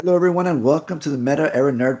Hello, everyone, and welcome to the Meta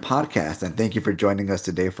Era Nerd Podcast. And thank you for joining us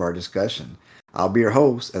today for our discussion. I'll be your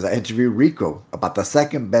host as I interview Rico about the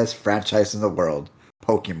second best franchise in the world,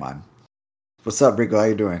 Pokemon. What's up, Rico? How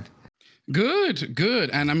you doing? Good, good.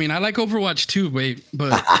 And I mean, I like Overwatch too, babe,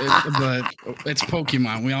 but it's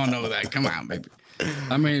Pokemon. We all know that. Come on, baby.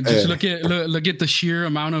 I mean, just Eh, look at the sheer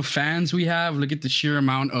amount of fans we have. Look at the sheer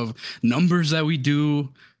amount of numbers that we do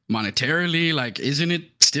monetarily. Like, isn't it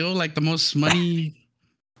still like the most money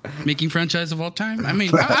making franchise of all time? I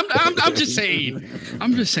mean, I'm just saying.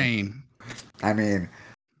 I'm just saying. I mean,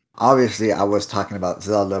 obviously, I was talking about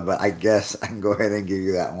Zelda, but I guess I can go ahead and give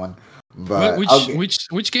you that one. What But I'll get.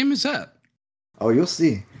 which game is that? Oh, you'll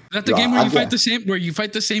see. Is that the You, game I'll get. where you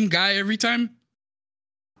fight the same guy every time?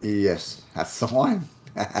 Yes, that's the one.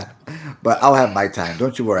 But I'll have my time.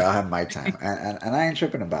 Don't you worry. I'll have my time, and I ain't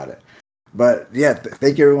tripping about it. But yeah,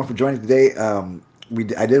 thank you everyone for joining today.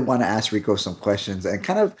 I did want to ask Rico some questions, and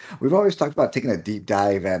kind of we've always talked about taking a deep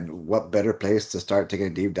dive, and what better place to start taking a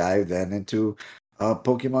deep dive than into a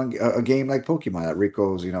game like Pokemon. That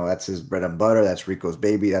Rico's, that's his bread and butter. That's Rico's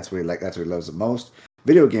baby. That's what he like. That's what he loves the most.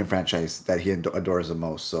 Video game franchise that he adores the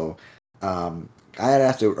most. So, I had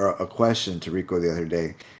asked a question to Rico the other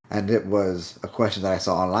day, and it was a question that I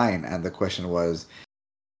saw online, and the question was,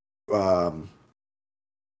 um,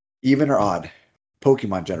 even or odd,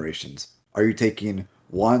 Pokemon generations. Are you taking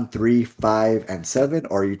one, three, five, and seven,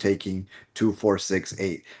 or are you taking two, four, six,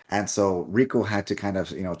 eight? And so Rico had to kind of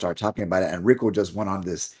start talking about it, and Rico just went on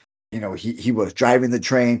this. He was driving the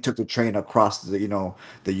train, took the train across the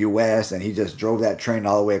U.S., and he just drove that train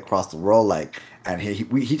all the way across the world, like. And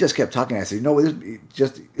he just kept talking. I said,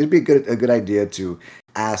 it'd be a good idea to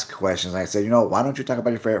ask questions. I said, why don't you talk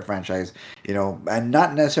about your favorite franchise? And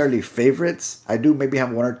not necessarily favorites. I do maybe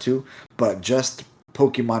have one or two, but just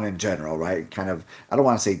Pokemon in general, right? Kind of, I don't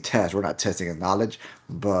want to say test. We're not testing his knowledge,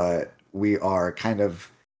 but we are kind of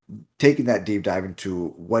taking that deep dive into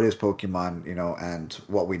what is Pokemon, and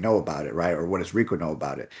what we know about it, right? Or what does Rico know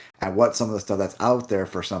about it? And what some of the stuff that's out there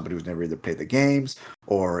for somebody who's never either played the games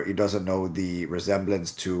or he doesn't know the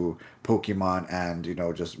resemblance to Pokemon and,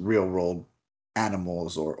 just real world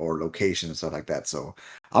animals or locations and stuff like that. So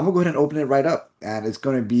I'm gonna go ahead and open it right up. And it's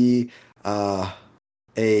gonna be uh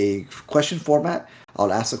a question format.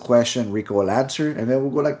 I'll ask a question, Rico will answer, and then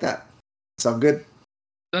we'll go like that. Sound good?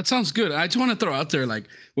 That sounds good. I just want to throw out there, like,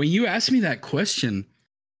 when you asked me that question,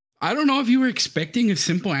 I don't know if you were expecting a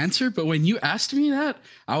simple answer, but when you asked me that,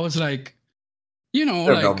 I was like, Should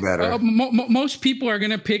have known better. most people are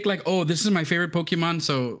gonna pick like, oh, this is my favorite Pokemon,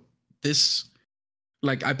 so this,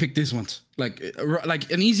 like, I picked this one. Like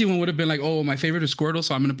an easy one would have been like, oh, my favorite is Squirtle,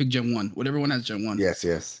 so I'm gonna pick Gen 1. Whatever one has Gen 1. Yes,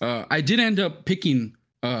 yes. I did end up picking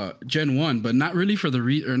Gen 1, but not really for the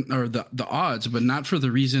or the odds, but not for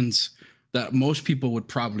the reasons that most people would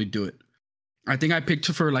probably do it. I think I picked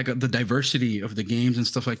for like the diversity of the games and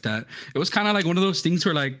stuff like that. It was kind of like one of those things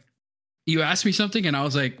where like you asked me something and I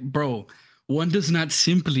was like, bro, one does not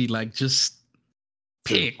simply like just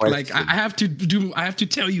pick. Like I Question. have to do. I have to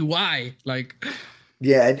tell you why. Like,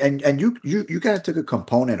 Yeah, and you kind of took a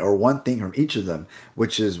component or one thing from each of them,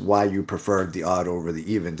 which is why you preferred the odd over the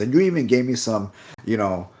evens. And you even gave me some, you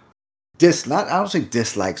know, not I don't say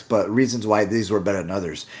dislikes, but reasons why these were better than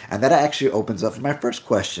others. And that actually opens up my first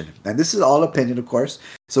question. And this is all opinion, of course.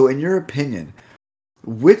 So in your opinion,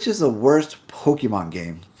 which is the worst Pokemon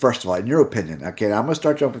game? First of all, in your opinion, okay, I'm gonna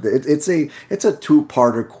start you off with it. It's a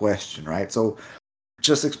two-parter question, right? So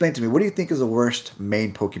just explain to me, what do you think is the worst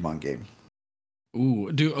main Pokemon game?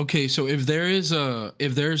 ooh, do okay. So if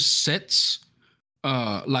there's sets,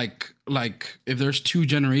 like if there's two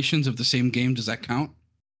generations of the same game, does that count?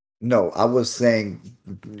 No, I was saying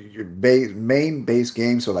your main base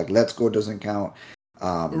game, so like Let's Go doesn't count.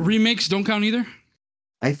 Um, Remakes don't count either.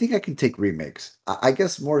 I think I can take remakes. I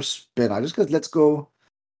guess more spin. I just because Let's Go.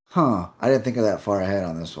 Huh? I didn't think of that far ahead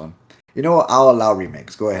on this one. You know what? I'll allow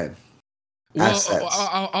remakes. Go ahead. Well, Assets.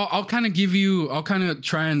 I'll kind of give you. I'll kind of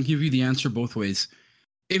try and give you the answer both ways.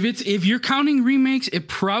 If you're counting remakes, it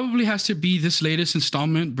probably has to be this latest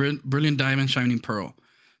installment, Brilliant Diamond, Shining Pearl,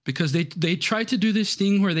 because they tried to do this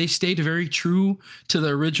thing where they stayed very true to the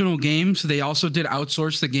original game. So they also did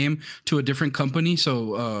outsource the game to a different company.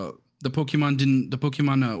 So the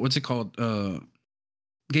Pokemon what's it called?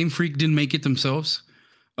 Game Freak didn't make it themselves.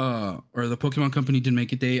 Or the Pokemon company didn't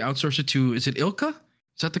make it. They outsourced it to, is it Ilka?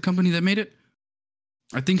 Is that the company that made it?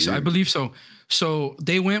 I think so. I believe so. So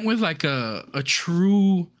they went with like a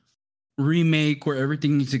true remake where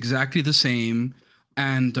everything is exactly the same,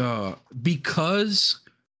 and because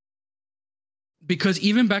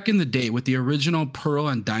even back in the day with the original Pearl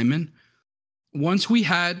and Diamond, once we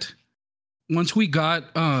had once we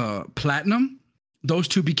got platinum, those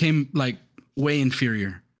two became like way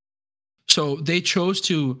inferior. So they chose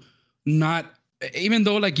to not, even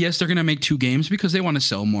though like yes they're gonna make two games because they want to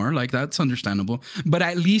sell more, like that's understandable, but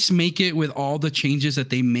at least make it with all the changes that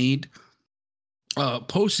they made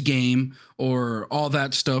post game or all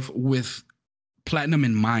that stuff with platinum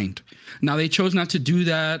in mind. Now they chose not to do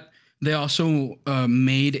that. They also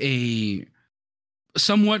made a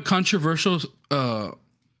somewhat controversial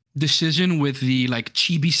decision with the like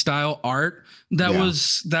chibi style art that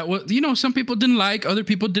was some people didn't like, other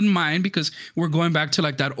people didn't mind because we're going back to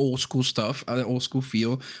like that old school stuff, that old school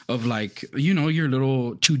feel of like your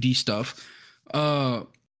little 2D stuff.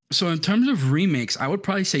 So in terms of remakes, I would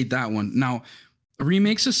probably say that one. Now,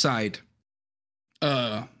 remakes aside,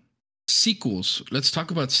 uh sequels. Let's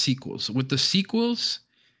talk about sequels. With the sequels,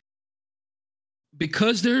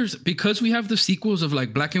 because we have the sequels of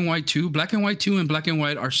like Black and White 2, Black and White 2 and Black and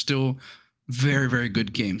White are still very, very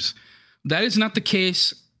good games. That is not the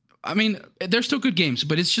case. I mean, they're still good games,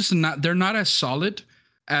 but it's just not, they're not as solid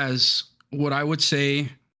as what I would say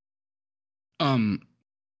Sun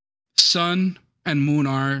and Moon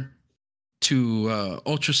are to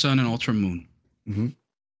Ultra Sun and Ultra Moon. Mm-hmm.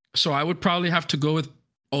 So I would probably have to go with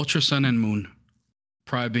Ultra Sun and Moon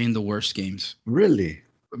probably being the worst games. Really?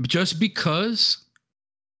 Just because,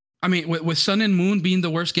 I mean, with Sun and Moon being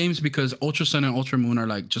the worst games because Ultra Sun and Ultra Moon are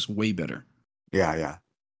like just way better. Yeah.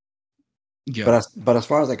 Yeah. But as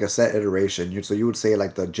far as like a set iteration, so you would say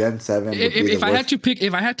like the Gen 7 would be the If I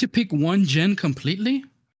had to pick one gen completely,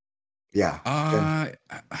 yeah.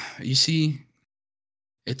 You see,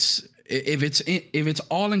 it's if it's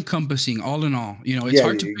all encompassing, all in all, it's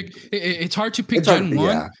hard to pick. It's hard to pick Gen 1.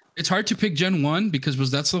 Yeah. It's hard to pick Gen 1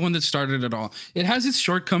 because that's the one that started it all. It has its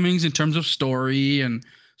shortcomings in terms of story and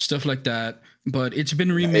stuff like that, but it's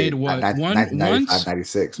been remade once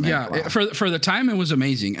 96, man. Yeah, wow. For the time it was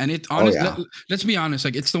amazing, and it honestly, let's be honest,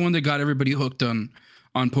 like it's the one that got everybody hooked on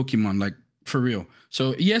Pokemon, like for real.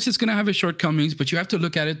 So yes, it's gonna have its shortcomings, but you have to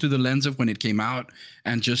look at it through the lens of when it came out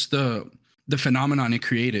and just the phenomenon it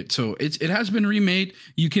created. So it has been remade.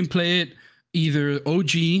 You can play it either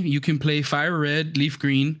OG, you can play Fire Red, Leaf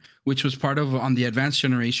Green, which was part of on the advanced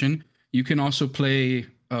generation. You can also play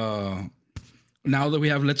now that we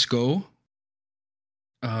have Let's Go.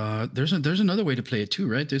 There's another way to play it too,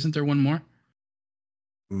 right? Isn't there one more?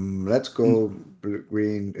 Let's Go, Blue,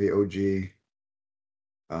 Green, AOG.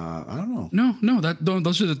 I don't know. No,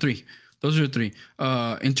 those are the three. Those are the three.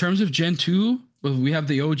 In terms of Gen 2, we have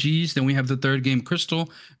the OGs, then we have the third game Crystal,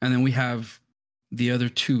 and then we have the other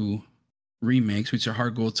two remakes, which are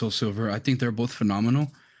Heart Gold, Soul Silver. I think they're both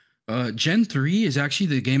phenomenal. Gen 3 is actually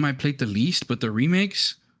the game I played the least, but the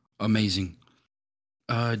remakes, amazing.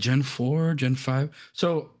 Gen 4, Gen 5.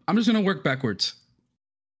 So I'm just gonna work backwards.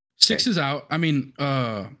 6 is out. I mean,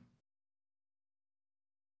 I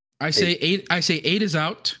say 8. I say 8 is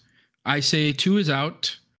out. I say 2 is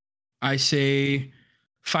out. I say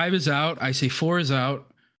 5 is out. I say 4 is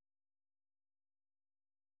out.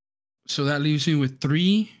 So that leaves me with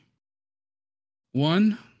 3,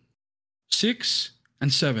 1, 6,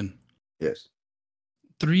 and 7. Yes.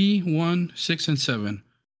 3, 1, 6, and 7.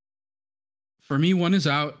 For me, 1 is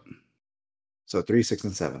out. So 3, 6,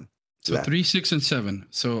 and 7. So 3, 6, and 7.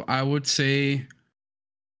 So I would say,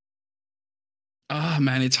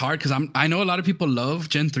 man, it's hard because I know a lot of people love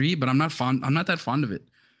Gen 3, but I'm not that fond of it.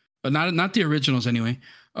 But not the originals anyway.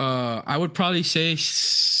 I would probably say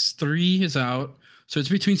 3 is out. So it's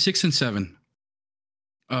between 6 and 7.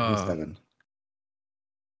 7.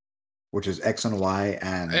 Which is X and Y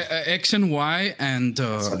and X and Y and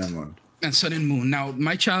Sun and Moon. And Sun and Moon. Now,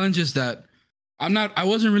 my challenge is that I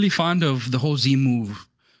wasn't really fond of the whole Z move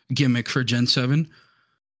gimmick for Gen 7.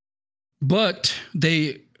 But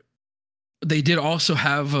they did also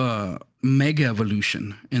have a Mega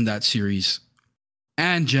Evolution in that series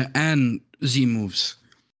and Z moves.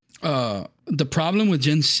 The problem with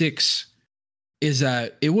Gen 6 is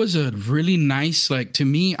that it was a really nice, like, to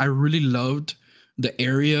me, I really loved the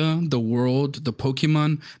area, the world, the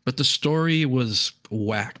Pokemon, but the story was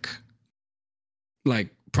whack. Like,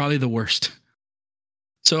 probably the worst.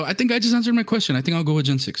 So I think I just answered my question. I think I'll go with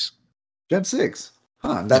Gen 6. Gen 6?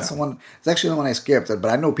 Huh, that's the one. It's actually the one I skipped. But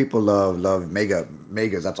I know people love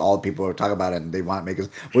megas. That's all people are talking about, and they want megas.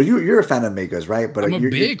 Well, you're a fan of megas, right? But I'm a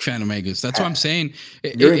big fan of megas. That's what I'm saying.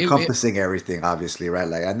 You're encompassing everything, obviously, right?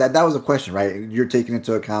 Like, and that was a question, right? You're taking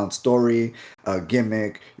into account story,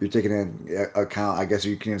 gimmick. You're taking into account, I guess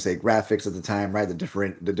you can even say graphics at the time, right?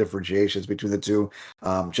 The differentiations between the two.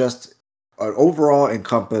 Just an overall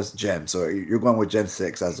encompass Gen. So you're going with Gen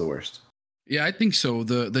 6 as the worst. Yeah, I think so.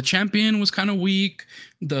 The champion was kind of weak.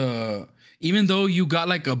 even though you got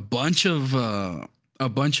like a bunch of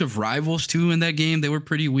rivals too in that game, they were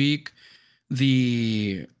pretty weak.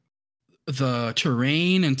 The the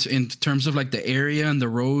terrain and in terms of like the area and the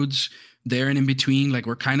roads there and in between like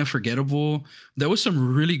were kind of forgettable. There was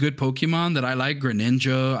some really good Pokemon that I like.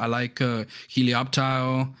 Greninja, I like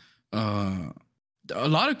Helioptile. Uh, a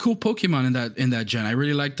lot of cool Pokemon in that gen. I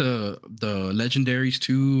really like the legendaries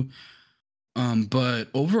too. But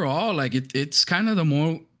overall, like it's kind of the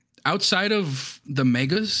more outside of the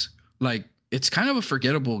megas, like it's kind of a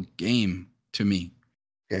forgettable game to me.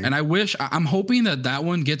 Okay. And I wish I'm hoping that that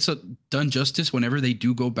one gets done justice whenever they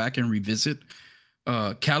do go back and revisit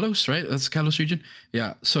Kalos, right? That's Kalos region.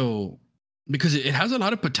 Yeah. So because it has a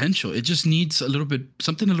lot of potential, it just needs a little bit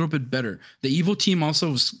something a little bit better. The evil team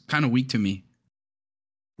also was kind of weak to me.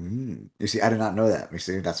 You see, I did not know that. You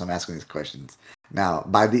see, that's why I'm asking these questions. Now,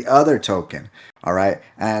 by the other token, all right,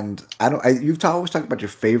 and I don't. You've always talked about your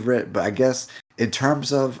favorite, but I guess in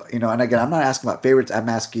terms of and again, I'm not asking about favorites. I'm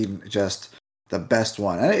asking just the best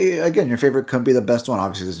one. And again, your favorite couldn't be the best one.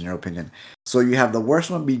 Obviously, this is in your opinion. So you have the worst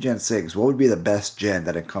one be Gen 6. What would be the best gen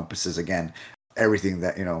that encompasses again everything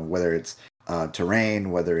that whether it's terrain,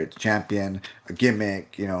 whether it's champion, a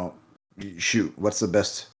gimmick, shoot, what's the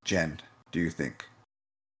best gen? Do you think?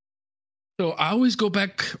 So I always go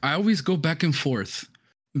back. I always go back and forth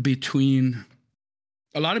between.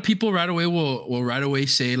 A lot of people right away will right away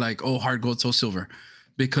say like, "Oh, hard gold, soul silver,"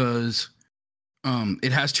 because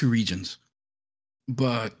it has two regions.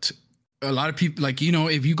 But a lot of people like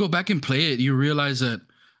if you go back and play it, you realize that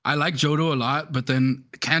I like Johto a lot, but then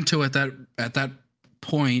Kanto at that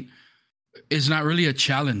point is not really a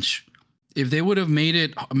challenge. If they would have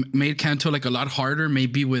made Kanto like a lot harder,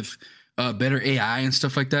 maybe with better AI and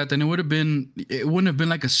stuff like that, then it wouldn't have been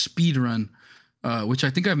like a speed run, which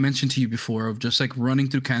I think I've mentioned to you before of just like running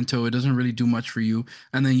through Kanto. It doesn't really do much for you,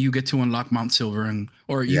 and then you get to unlock Mount Silver,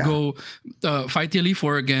 or you go fight the Elite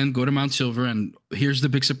Four again, go to Mount Silver, and here's the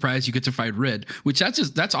big surprise: you get to fight Red, which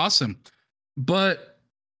that's awesome. But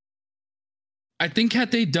I think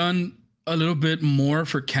had they done a little bit more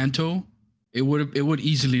for Kanto, it would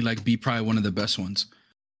easily like be probably one of the best ones.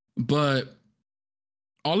 But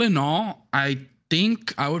all in all, I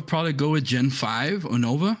think I would probably go with Gen 5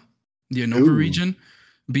 Unova, the Unova region,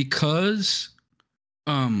 because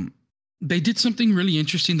they did something really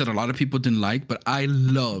interesting that a lot of people didn't like, but I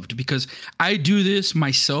loved because I do this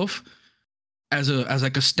myself as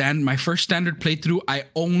like my first standard playthrough. I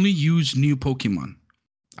only use new Pokemon.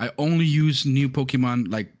 I only use new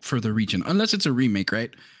Pokemon like for the region, unless it's a remake,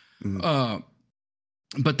 right?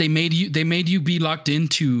 But they made you be locked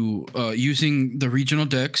into using the regional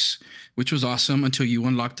decks, which was awesome until you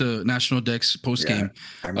unlocked the national decks post game.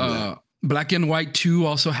 Black and White 2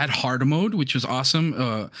 also had hard mode, which was awesome.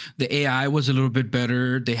 The AI was a little bit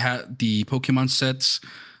better. They had the Pokemon sets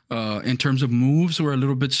in terms of moves were a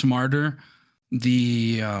little bit smarter.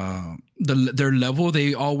 Their level,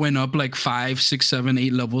 they all went up like 5, 6, 7,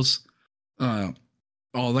 8 levels.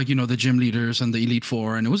 All like the gym leaders and the Elite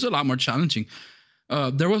Four, and it was a lot more challenging.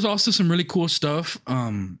 There was also some really cool stuff.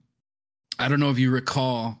 I don't know if you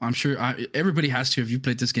recall. I'm sure everybody has to if you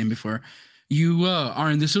played this game before. You are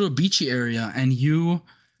in this little beachy area, and you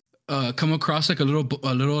come across like a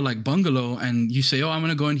little like bungalow, and you say, "Oh, I'm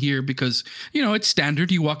gonna go in here because it's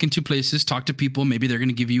standard. You walk into places, talk to people. Maybe they're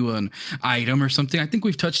gonna give you an item or something." I think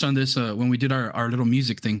we've touched on this when we did our little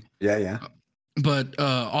music thing. Yeah. But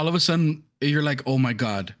all of a sudden, you're like, "Oh my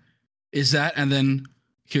god, is that?" And then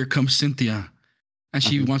here comes Cynthia. And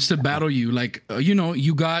she wants to battle you. Like,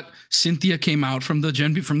 you got Cynthia came out from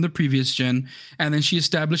the previous gen. And then she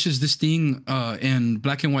establishes this thing in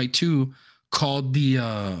Black and White 2 called the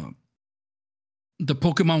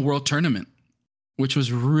Pokemon World Tournament, which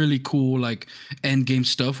was really cool, like end game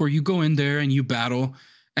stuff where you go in there and you battle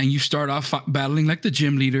and you start off battling like the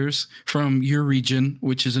gym leaders from your region,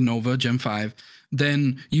 which is Unova, Gen 5.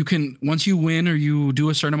 Then you can, once you win or you do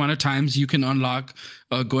a certain amount of times, you can unlock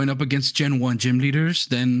going up against Gen 1 gym leaders,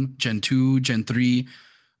 then Gen 2, Gen 3,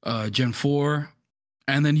 Gen 4.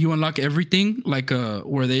 And then you unlock everything like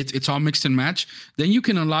where it's all mixed and match. Then you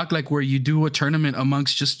can unlock like where you do a tournament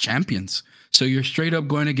amongst just champions. So you're straight up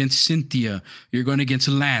going against Cynthia. You're going against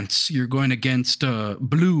Lance. You're going against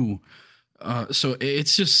Blue. So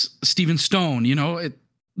it's just Steven Stone,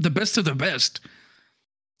 the best of the best.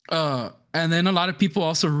 And then a lot of people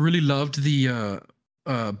also really loved the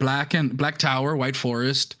Black Tower, White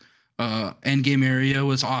Forest. End game area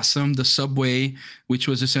was awesome. The subway, which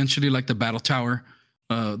was essentially like the battle tower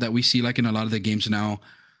that we see like in a lot of the games now.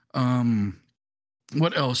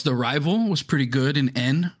 What else? The rival was pretty good in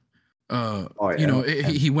N. Oh, You yeah, know,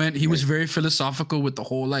 he yeah, was very philosophical with the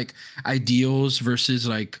whole like ideals versus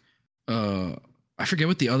like uh I forget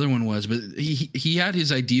what the other one was, but he had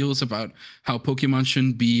his ideals about how Pokemon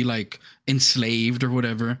shouldn't be like enslaved or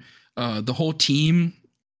whatever. The whole team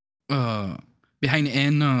uh behind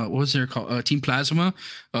what was their called, Team Plasma,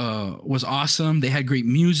 was awesome. They had great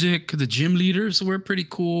music. The gym leaders were pretty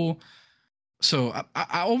cool. So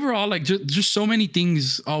overall, like just so many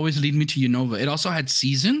things always lead me to Unova. It also had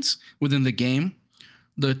seasons within the game.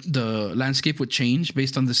 The landscape would change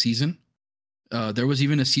based on the season. There was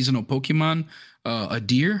even a seasonal Pokemon, a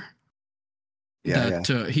deer yeah, yeah.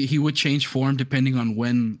 that he would change form depending on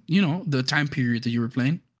when, you know, the time period that you were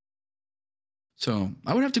playing. So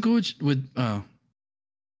I would have to go with Gen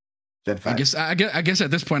 5. I guess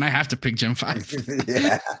at this point I have to pick Gen 5.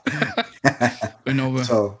 Yeah.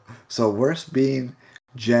 Unova. So worst being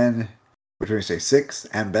Gen, what do we say, 6,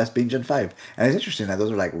 and best being Gen 5. And it's interesting that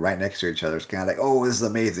those are like right next to each other. It's kind of like, oh, this is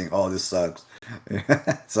amazing. Oh, this sucks.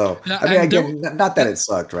 So, Yeah, I mean, and there again, not that it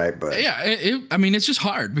sucked, right? But yeah, I mean, it's just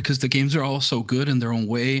hard because the games are all so good in their own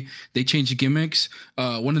way. They change the gimmicks.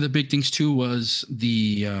 One of the big things too was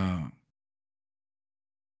the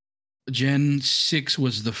Gen 6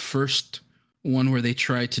 was the first one where they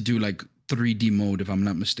tried to do like 3D mode, if I'm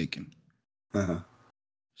not mistaken. uh-huh.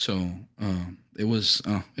 So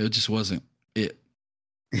it just wasn't it.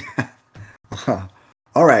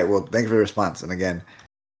 All right. Well, thank you for the response. And again,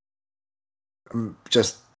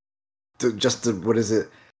 just what is it?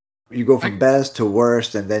 You go from I best to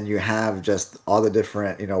worst, and then you have just all the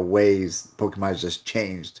different ways Pokemon just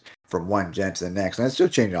changed from one gen to the next, and it's still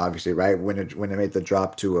changing, obviously, right? When it made the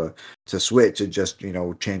drop to Switch, it just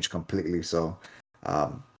changed completely. So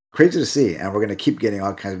crazy to see, and we're gonna keep getting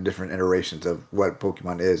all kinds of different iterations of what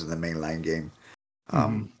Pokemon is in the mainline game.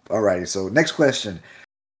 mhm. Alrighty, so next question.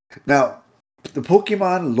 Now, the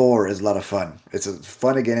Pokemon lore is a lot of fun. It's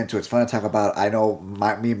fun to get into. It's fun to talk about. I know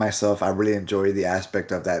me myself. I really enjoy the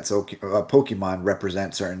aspect of that. So Pokemon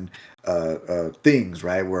represent certain things,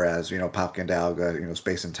 right? Whereas Palkia and Dialga,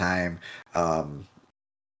 space and time. Um,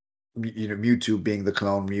 Mewtwo being the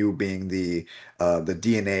clone, Mew being the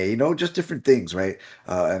DNA. Just different things, right?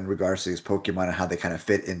 In regards to these Pokemon and how they kind of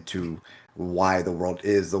fit into why the world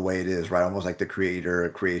is the way it is, right? Almost like the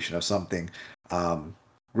creation of something. Um,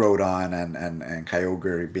 Groudon and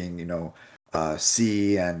Kyogre being,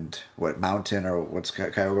 sea and what mountain or what's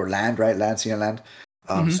Kyogre land, right? Land, sea, and land.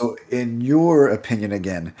 Mhm. So, in your opinion,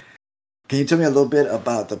 again, can you tell me a little bit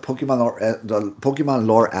about the Pokemon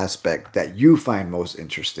lore aspect that you find most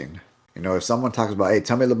interesting? If someone talks about, hey,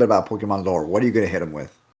 tell me a little bit about Pokemon lore, what are you gonna hit them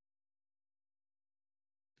with?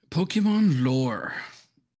 Pokemon lore.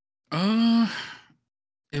 Uh,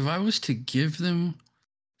 if I was to give them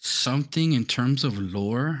something in terms of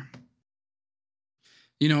lore,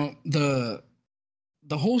 you know, the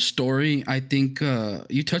whole story, I think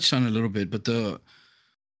you touched on it a little bit, but the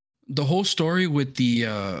whole story with the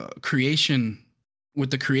creation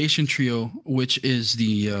trio, which is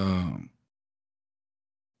the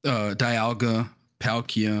Dialga,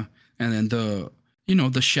 Palkia, and then the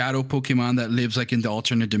shadow Pokemon that lives like in the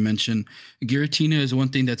alternate dimension. Giratina is one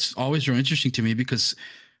thing that's always real interesting to me because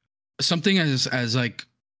something as like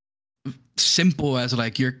simple as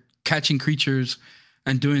like you're catching creatures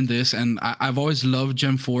and doing this, and I've always loved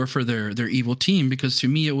Gen 4 for their evil team, because to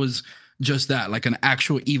me it was just that, like an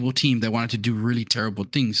actual evil team that wanted to do really terrible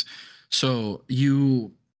things. So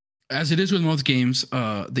you, as it is with most games,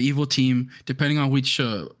 the evil team, depending on which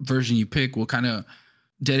version you pick, will kind of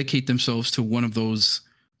dedicate themselves to uh, one of those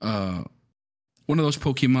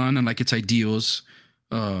Pokemon and like its ideals,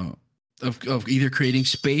 uh, of either creating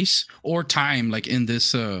space or time, like in this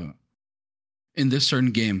certain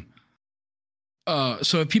game.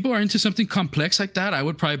 So if people are into something complex like that, I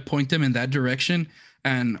would probably point them in that direction.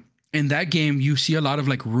 And in that game, you see a lot of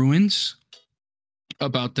like ruins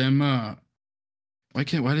about them. Why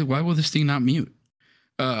will this thing not mute?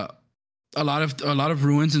 Uh, a lot of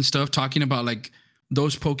ruins and stuff talking about like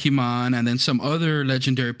those Pokemon and then some other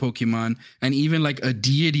legendary Pokemon and even like a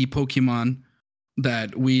deity Pokemon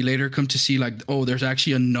that we later come to see, like, oh, there's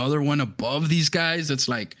actually another one above these guys that's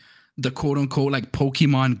like the quote unquote like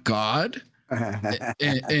Pokemon God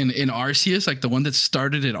in Arceus, like the one that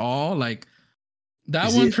started it all. Like You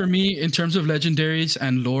that one see, for me in terms of legendaries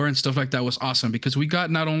and lore and stuff like that was awesome, because we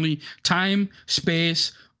got not only time,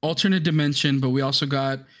 space, alternate dimension, but we also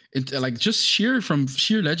got it, like just sheer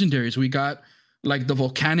legendaries. We got like the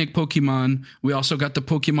volcanic Pokemon. We also got the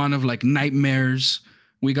Pokemon of like nightmares.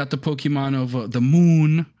 We got the Pokemon of the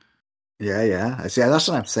moon. Yeah, yeah. I see. That's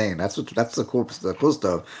what I'm saying. That's the cool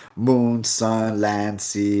stuff. Moon, sun, land,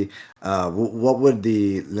 sea. What would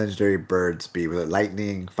the legendary birds be? Was it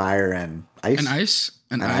lightning, fire, and And ice? ice,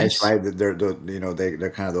 and And ice, ice, right? They're they're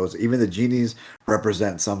kind of those. Even the genies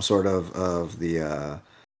represent some sort of the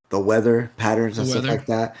weather patterns the and stuff weather. like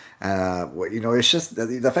that. It's just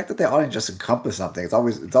the fact that they all just encompass something. It's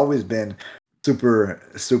always been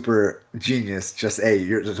super genius. Just hey,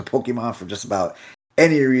 there's a Pokemon for just about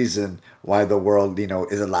any reason why the world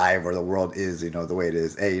is alive or the world is the way it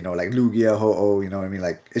is. Hey, like Lugia, Ho-Oh. You know what I mean?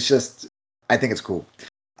 Like it's just I think it's cool.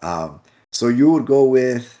 Um, so you would go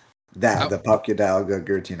with that, I, the Palkia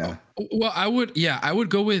Giratina. well, I would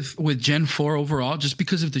go with Gen 4 overall, just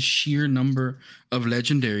because of the sheer number of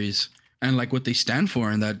legendaries and like what they stand for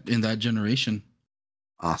in that generation.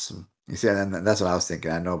 Awesome. You see, and that's what I was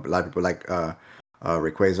thinking. I know a lot of people like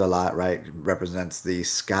Rayquaza a lot, right? Represents the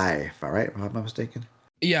sky, if I right? Am I mistaken?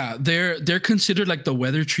 Yeah, they're considered like the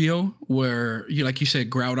weather trio, where you like you said,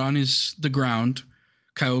 Groudon is the ground,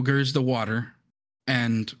 Kyogre is the water,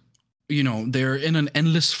 and they're in an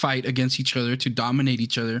endless fight against each other to dominate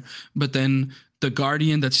each other. But then the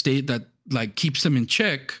guardian that like keeps them in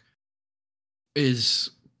check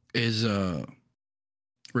is is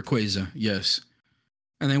Rayquaza, yes.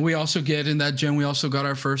 And then we also get in that gen, we also got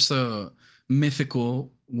our first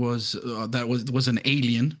mythical was an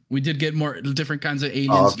alien. We did get more different kinds of Oh,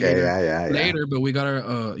 aliens okay. Yeah, yeah, yeah. later, but we got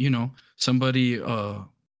our somebody a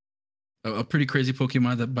pretty crazy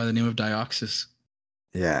Pokemon that by the name of Dioxys.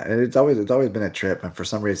 Yeah, and it's always been a trip, and for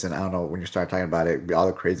some reason, I don't know when you start talking about it, all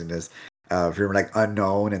the craziness. If you're like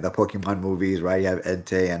unknown in the Pokemon movies, right? You have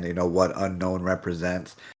Entei, and you know what unknown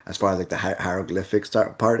represents as far as like the hieroglyphic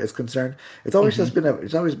part is concerned. Mm-hmm.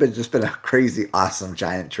 It's always been just been a crazy, awesome,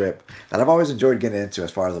 giant trip that I've always enjoyed getting into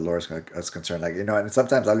as far as the lore is concerned. Like and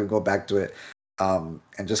sometimes I'll even go back to it, and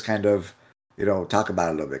just kind of talk about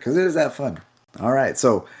it a little bit because it is that fun. All right,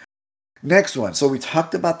 so next one. So we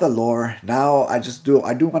talked about the lore. Now I do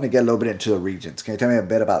want to get a little bit into the regions. Can you tell me a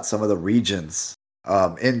bit about some of the regions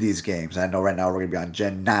in these games? I know right now we're gonna be on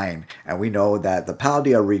Gen 9, and we know that the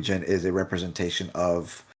Paldea region is a representation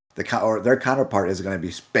of or their counterpart is gonna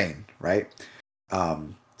be Spain, right?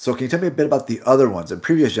 So can you tell me a bit about the other ones in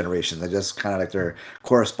previous generations and just kind of like their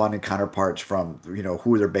corresponding counterparts from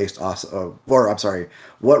who they're based off of, or I'm sorry,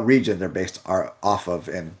 what region they're based are off of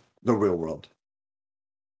in the real world?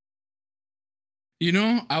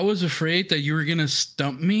 I was afraid that you were gonna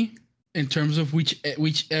stump me in terms of which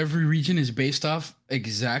every region is based off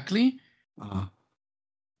exactly, Uh,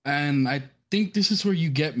 and I think this is where you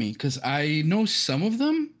get me because I know some of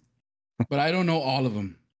them, but I don't know all of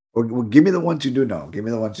them. Well, give me the ones you do know. Give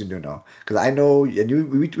me the ones you do know, because I know,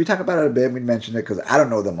 and we talk about it a bit. We mentioned it because I don't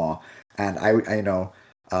know them all, and I know,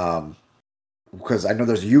 because I know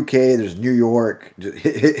there's UK, there's New York. Just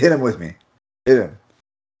hit him with me. Hit him.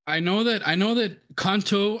 I know that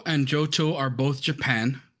Kanto and Johto are both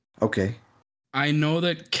Japan. Okay. I know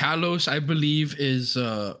that Kalos, I believe, is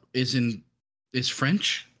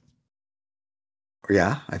French.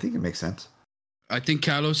 Yeah, I think it makes sense. I think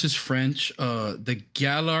Kalos is French. The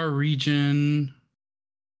Galar region.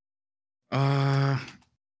 Uh,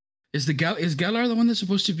 is Galar the one that's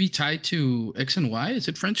supposed to be tied to X and Y? Is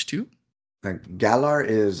it French too? Like Galar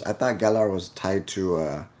is. I thought Galar was tied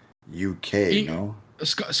to UK. In, No.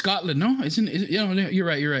 Scotland, no, isn't? You're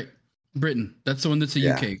right. You're right. Britain. That's the one that's the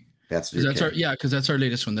Yeah, UK. that's Because that's UK. our yeah. Because that's our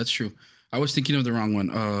latest one. That's true. I was thinking of the wrong one.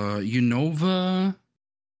 Unova.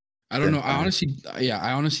 I don't Gen know. five.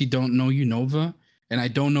 I honestly don't know Unova, and I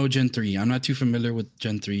don't know Gen 3. I'm not too familiar with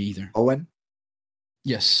Gen 3 either. Owen.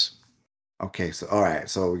 Yes. Okay, so all right,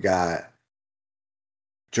 so we got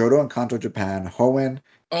Johto and Kanto, Japan. Hoenn,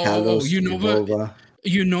 Kalos, Unova. Unova.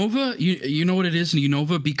 Unova, you know what it is in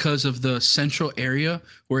Unova, because of the central area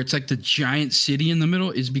where it's like the giant city in the middle,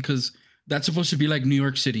 is because that's supposed to be like New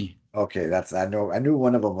York City. Okay, that's I knew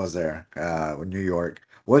one of them was there. New York.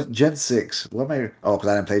 What Gen 6? What am I? Oh, because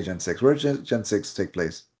I didn't play Gen 6. Where did Gen 6 take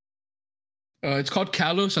place? It's called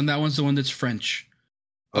Kalos, and that one's the one that's French.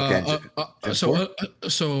 Okay, and Gen 4?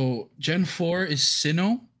 So Gen 4 is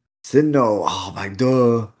Sinnoh. Sinnoh. Oh my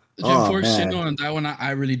duh. Gen Oh 4 is man. Sinnoh, and that one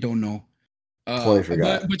I really don't know. Totally But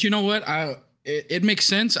forgot. you know what? It makes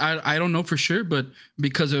sense. I don't know for sure, but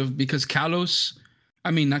because Kalos,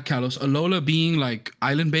 I mean not Kalos, Alola being like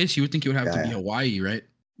island based, you would think it would have to be Yeah, Hawaii, right?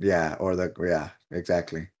 yeah, or yeah,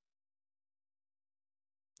 exactly.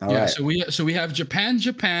 All Yeah. right. So we have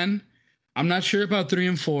Japan. I'm not sure about 3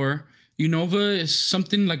 and 4. Unova is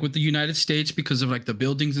something like with the United States because of like the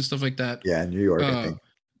buildings and stuff like that. Yeah, New York, I Uh, think.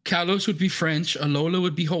 Kalos would be French, Alola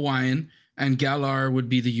would be Hawaiian, and Galar would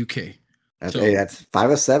be the UK. That's eight. So That's 5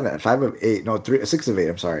 of 7, 5 of 8. No, 6 of 8.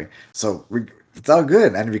 I'm sorry. So it's all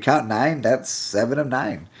good. And if you count 9, that's 7 of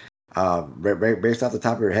 9. Based off the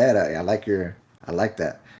top of your head, I like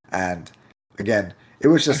that. And again, it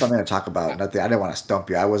was I, just something to talk about. Nothing. I didn't want to stump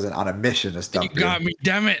you. I wasn't on a mission to you stump you. got me,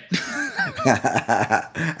 damn it.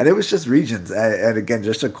 And it was just regions, and again,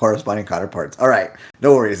 just the corresponding counterparts. All right,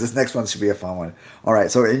 no worries. This next one should be a fun one. All right.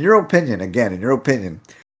 So, in your opinion,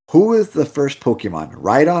 who is the first Pokemon?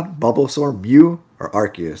 Rhydon, Bulbasaur, Mew, or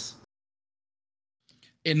Arceus?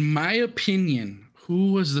 In my opinion,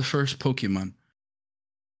 who was the first Pokemon?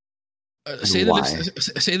 And Say the list.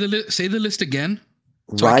 why? Say the list again,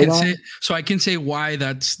 Rhydon, so I can say why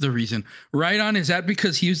that's the reason. Right on. Is that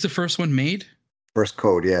because he was the first one made? first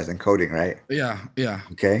code, yes, encoding, right? Yeah, yeah.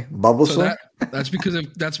 Okay, So Bulbasaur.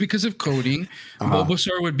 that's because of coding. Uh huh.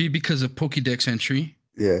 Bulbasaur would be because of Pokédex entry.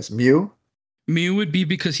 Yes, Mew Mew would be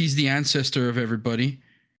because he's the ancestor of everybody,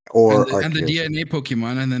 or and the Arceus. DNA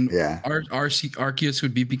Pokemon, and then Yeah. Arceus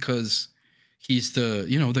would be because he's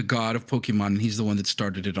the god of Pokemon, and he's the one that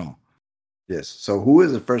started it all. Yes. So, who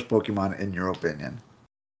is the first Pokemon in your opinion?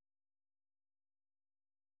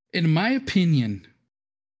 In my opinion,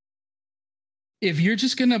 if you're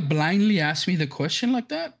just gonna blindly ask me the question like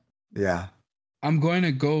that, Yeah. I'm going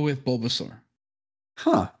to go with Bulbasaur.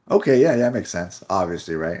 Huh. Okay. Yeah. Yeah. Makes sense.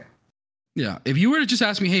 Obviously, right? Yeah. If you were to just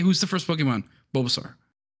ask me, hey, who's the first Pokemon? Bulbasaur.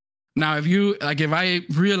 Now, if I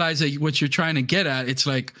realize that what you're trying to get at, it's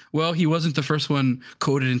like, well, he wasn't the first one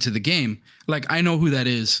coded into the game. Like, I know who that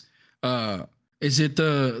is. Is it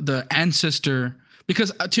the ancestor?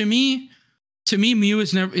 Because to me, Mew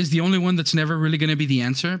is the only one that's never really going to be the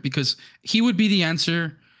answer, because he would be the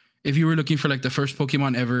answer if you were looking for like the first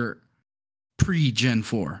Pokemon ever pre Gen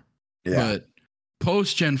 4. Yeah. But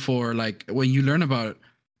post Gen 4, like when you learn about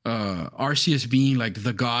Arceus being like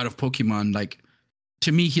the god of Pokemon, like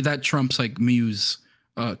to me, that trumps like Mew's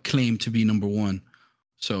claim to be number one.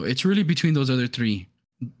 So it's really between those other three,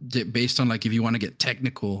 based on like if you want to get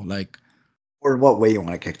technical, like Or in what way you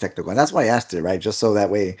want to kick technical. And that's why I asked it, right? Just so that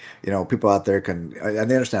way, people out there can, and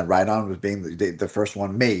they understand Rhydon was being the first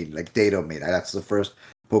one made, like data made. That's the first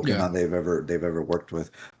yeah, Pokemon they've ever worked with.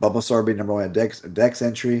 Bulbasaur being number one at Dex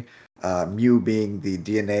entry, Mew being the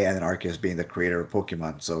DNA, and then Arceus being the creator of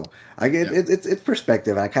Pokemon. So I get yeah, it's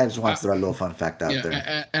perspective, and I kind of just want uh, to throw a little fun fact out yeah.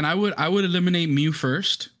 there. And I would eliminate Mew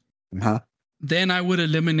first. Huh? Then I would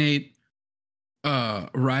eliminate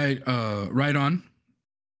right on.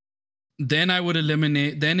 Then I would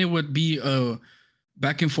eliminate. Then it would be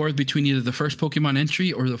back and forth between either the first Pokemon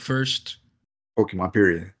entry or the Pokemon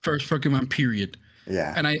period. first Pokemon period.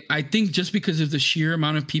 Yeah. And I think just because of the sheer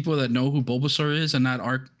amount of people that know who Bulbasaur is and not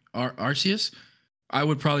Arceus, I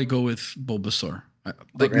would probably go with Bulbasaur.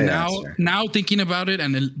 Like Great answer. now thinking about it,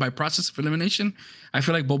 and by process of elimination, I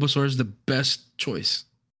feel like Bulbasaur is the best choice.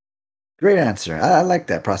 Great answer. I like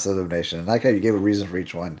that process of elimination. I like how you gave a reason for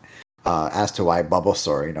each one as to why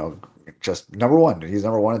Bulbasaur, just number one. He's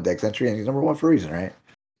number one in Dex entry, and he's number one for a reason, right?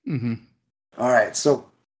 Mm-hmm. All right. So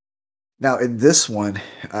now in this one,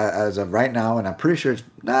 as of right now, and I'm pretty sure it's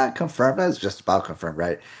not confirmed, but it's just about confirmed,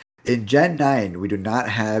 right? In Gen 9, we do not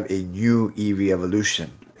have a new EV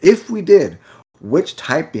evolution. If we did, which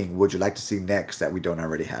typing would you like to see next that we don't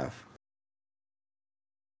already have?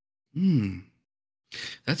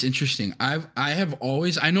 That's interesting. I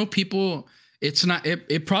know people. It's not.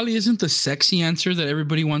 It probably isn't the sexy answer that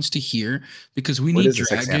everybody wants to hear, because we What need is the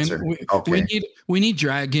sex dragon. answer? Okay. We need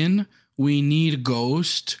dragon. We need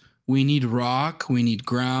ghost. We need rock. We need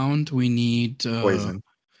ground. We need Poison.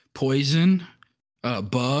 poison.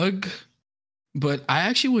 Bug. But I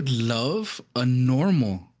actually would love a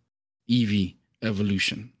normal Eevee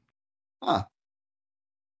evolution. Huh.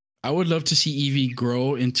 I would love to see Eevee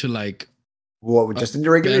grow into like Well, a just in the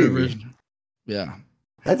regular better EV. version. Yeah.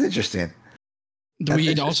 That's interesting.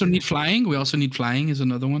 We also need flying. We also need flying is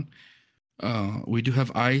another one. We do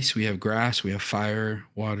have ice. We have grass. We have fire,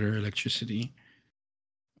 water, electricity.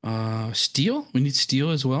 Steel. We need steel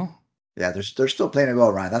as well. Yeah, there's still plenty to go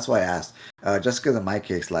around. That's why I asked. Just because in my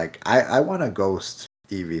case, like I want a ghost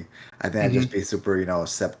Eevee. I think I'd just be super,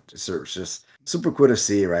 just super cool to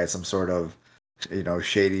see, right? Some sort of,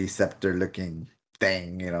 shady scepter looking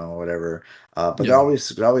thing, whatever. But Yeah.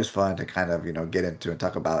 they're always fun to kind of, get into and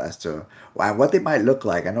talk about as to what they might look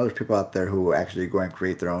like. I know there's people out there who actually go and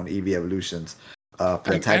create their own Eevee evolutions for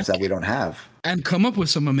the types that we don't have. And come up with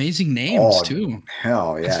some amazing names Oh, too.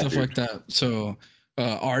 hell And yeah, stuff dude. like that. So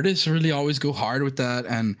artists really always go hard with that.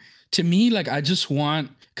 And to me, like I just want,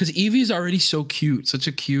 because Eevee is already so cute, such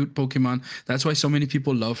a cute Pokemon. That's why so many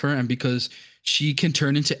people love her, and because she can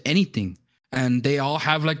turn into anything. and they all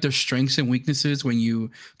have like their strengths and weaknesses. When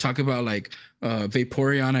you talk about like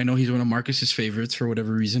Vaporeon, I know he's one of Marcus's favorites for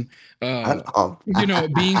whatever reason. I love.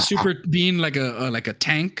 Being super, being like a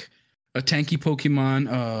tank, a tanky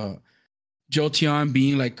Pokemon. Jolteon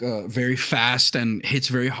being like very fast and hits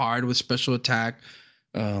very hard with special attack.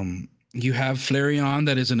 You have Flareon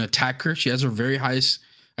that is an attacker. She has a very high.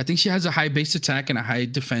 I think she has a high base attack and a high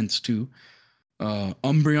defense too.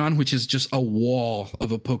 Umbreon, which is just a wall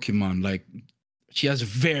of a Pokemon. Like she has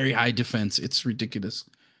very high defense. It's ridiculous.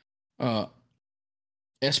 Uh,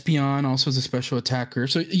 Espeon also is a special attacker.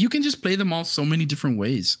 So you can just play them all so many different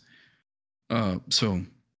ways. So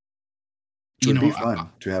It you would be know, fun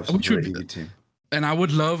to have some which sort of would EV team. and I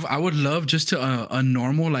would love just to a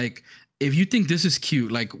normal, like, if you think this is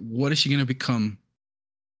cute, like what is she gonna become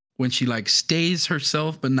when she like stays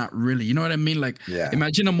herself but not really, you know what I mean? Like Yeah,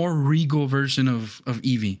 imagine a more regal version of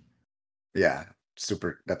Eevee. yeah,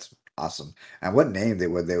 super. That's awesome. And what name they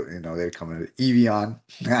would come in Evian,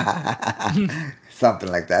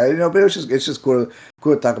 something like that. But it's just cool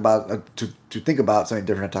to talk about to think about something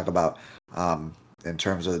different to talk about. Um, in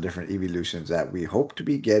terms of the different evolutions that we hope to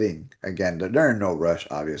be getting. Again, they're in no rush,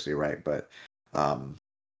 obviously, right? But um,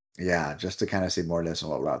 yeah, just to kind of see more or less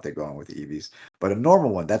on what route they're going with the EVs. But a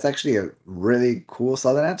normal one, that's actually a really cool,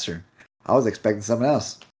 solid answer. I was expecting something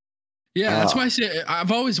else. Yeah, that's why Uh, I say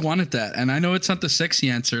I've always wanted that, and I know it's not the sexy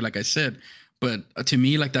answer, like I said, but to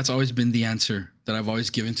me, like that's always been the answer that I've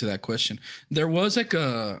always given to that question. There was like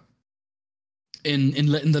a in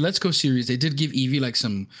the Let's Go series, they did give Eevee like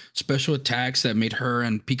some special attacks that made her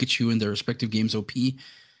and Pikachu in their respective games OP.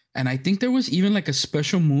 And I think there was even like a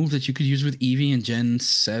special move that you could use with Eevee in Gen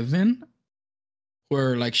 7,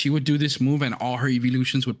 where like she would do this move and all her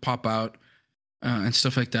evolutions would pop out and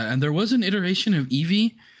stuff like that. And there was an iteration of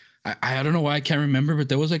Eevee. I don't know why I can't remember, but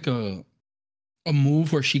there was like a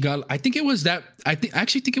move where she got, I think it was that, I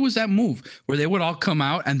actually think it was that move where they would all come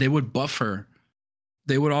out and they would buff her.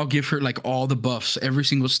 They would all give her like all the buffs, every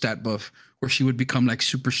single stat buff, where she would become like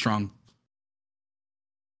super strong.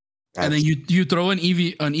 And then that's you throw an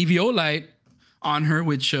EVO light on her,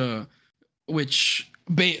 which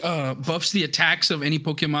buffs the attacks of any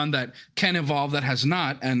Pokemon that can evolve that has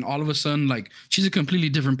not, and all of a sudden, like she's a completely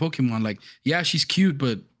different Pokemon. Like, yeah, she's cute,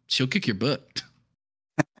 but she'll kick your butt.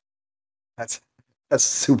 that's that's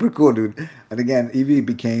super cool, dude. And again, Eevee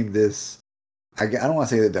became this. I don't want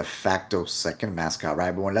to say the de facto second mascot,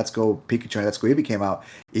 right? But when Let's Go Pikachu and Let's Go Eevee came out,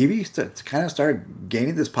 kind of started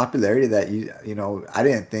gaining this popularity that I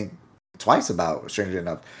didn't think twice about. Strangely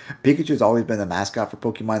enough, Pikachu's always been the mascot for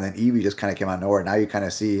Pokemon, and then Eevee just kind of came out of nowhere. Now you kind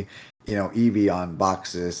of see Eevee on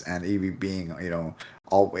boxes and Eevee being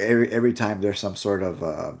all every time there's some sort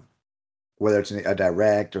of whether it's a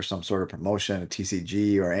direct or some sort of promotion, a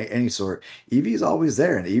TCG or any sort, Eevee is always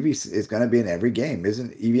there, and Eevee is going to be in every game,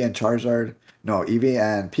 isn't Eevee and Charizard? No, Eevee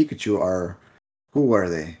and Pikachu are. Who are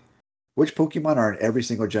they? Which Pokemon are in every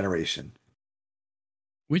single generation?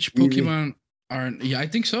 Which Eevee. Pokemon are? Yeah, I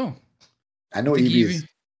think so. I I know think Eevee Eevee. is.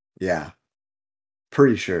 Yeah,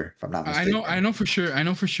 pretty sure if I'm not I mistaken. know for sure. I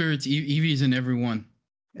know for sure it's Eevee's in every one.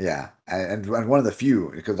 Yeah, and one of the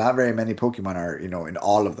few because not very many Pokemon are in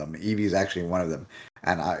all of them. Eevee is actually one of them,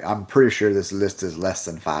 and I'm pretty sure this list is less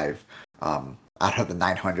than five. Out of the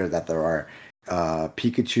 900 that there are,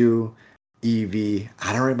 Pikachu, Eevee.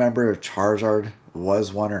 I don't remember if Charizard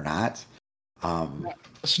was one or not. Um,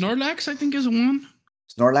 Snorlax, I think, is one.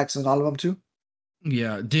 Snorlax is in all of them too.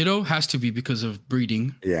 Yeah, Ditto has to be because of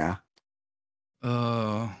breeding. Yeah,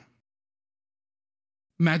 Uh,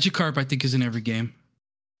 Magikarp, I think, is in every game.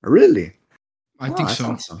 really. I Oh, think that's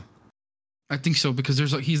so. awesome. I think so because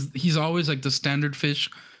he's always like the standard fish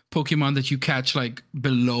Pokemon that you catch like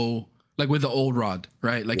below, like with the old rod,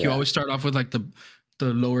 right? Like you Yeah, always start off with like the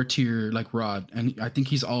lower tier like rod, and I think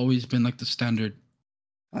he's always been like the standard.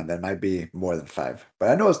 and that might be more than five, but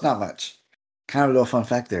I know it's not much. Kind of a little fun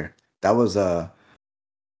fact there. That was a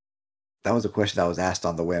question that was asked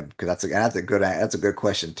on the whim because that's a good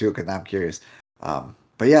question too because I'm curious.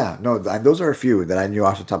 But yeah, no, those are a few that I knew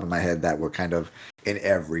off the top of my head that were kind of in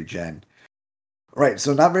every gen. Right,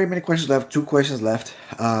 so not very many questions left. Two questions left.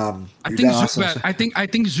 I You think done awesome. Zubat. I think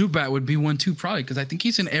Zubat would be one too, probably because I think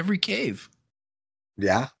he's in every cave.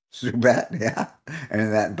 Yeah, Zubat, yeah,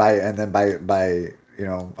 and then by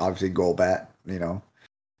obviously Golbat,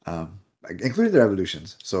 including their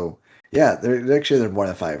evolutions. So yeah, they're actually they're more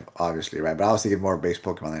than five, obviously, right? But I was thinking more base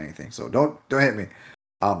Pokemon than anything. So don't hit me.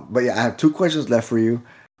 But yeah, I have two questions left for you.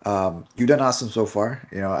 You've done awesome so far.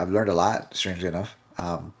 I've learned a lot, strangely enough.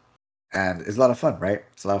 And it's a lot of fun, right?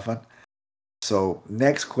 It's a lot of fun. So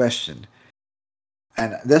next question,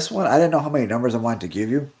 and this one I didn't know how many numbers I wanted to give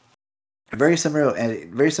you. very similar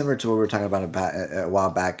to what we were talking about a while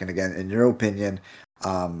back. And again, in your opinion,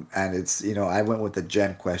 and it's I went with the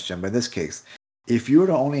gen question, but in this case, if you were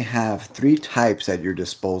to only have three types at your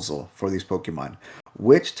disposal for these Pokemon,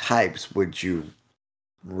 which types would you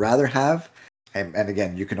rather have? And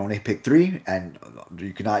again, you can only pick three, and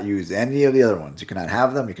you cannot use any of the other ones. You cannot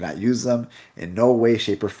have them. You cannot use them in no way,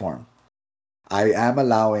 shape, or form. I am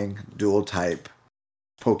allowing dual type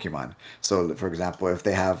Pokemon. So, for example, if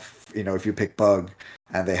they have, if you pick Bug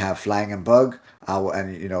and they have Flying and Bug,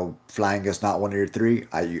 and Flying is not one of your three,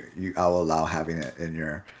 I will allow having it in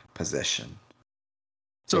your possession.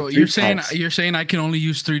 So So three types, you're saying I can only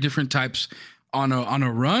use three different types on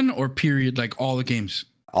a run or period, like all the games.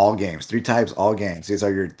 all games, three types, all games. These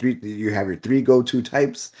are your three. You have your three go-to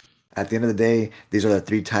types. At the end of the day, these are the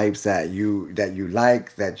three types that you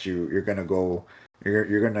like, that you're gonna go,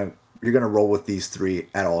 you're gonna roll with these three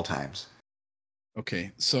at all times.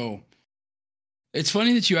 Okay, so it's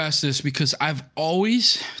funny that you asked this because I've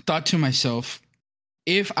always thought to myself,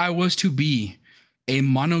 if I was to be a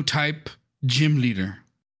monotype gym leader,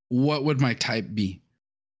 what would my type be?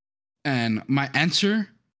 And my answer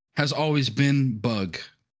has always been bug.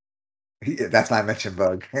 That's why I mentioned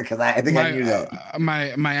Bug because I think I My knew that.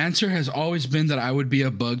 my answer has always been that I would be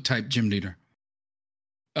a bug type gym leader.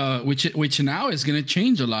 Which now is going to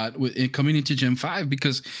change a lot with it coming into Gen 5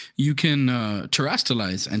 because you can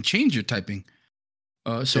terrestrialize and change your typing.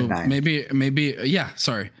 Gen So 9 maybe yeah,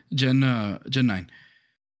 sorry, Gen 9.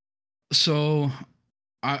 So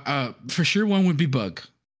for sure one would be bug.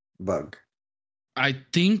 Bug. I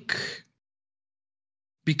think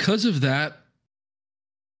because of that,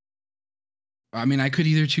 I mean I could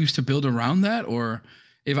either choose to build around that, or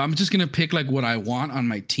if I'm just going to pick like what I want on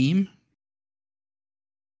my team,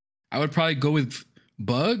 I would probably go with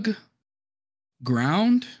bug,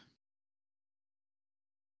 ground,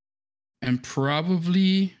 and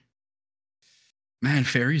probably, man,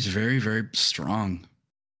 fairy's very, very strong.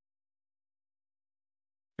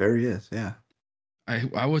 There he is. Yeah.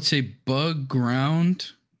 I would say bug,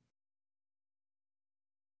 ground,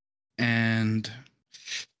 and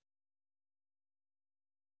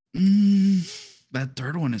that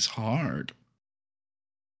third one is hard.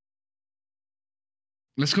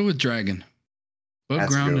 Let's go with dragon. Bug,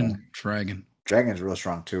 That's a ground, good and one. dragon. Dragon's real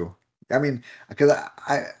strong too. I mean, because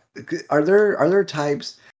are there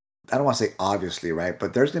types? I don't want to say obviously, right?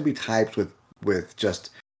 But there's gonna be types with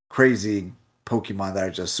just crazy Pokemon that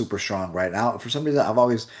are just super strong right now. For some reason, I've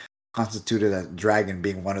always constituted a dragon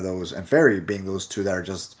being one of those, and fairy being those two that are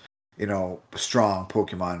just strong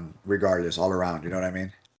Pokemon regardless all around. You know what I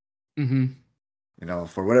mean? Mm-hmm.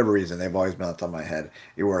 For whatever reason, they've always been on top of my head.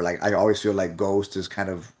 You were like, I always feel like Ghost is kind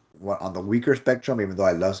of on the weaker spectrum, even though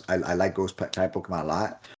I like Ghost type Pokemon a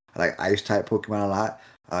lot. I like Ice type Pokemon a lot.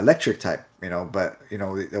 Electric type, but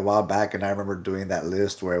a while back, and I remember doing that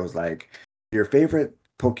list where it was like your favorite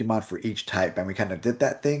Pokemon for each type, and we kind of did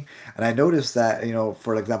that thing. And I noticed that,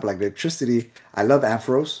 for example, like electricity, I love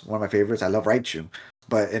Ampharos, one of my favorites. I love Raichu,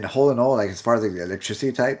 but in all, like as far as like the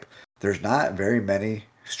electricity type, there's not very many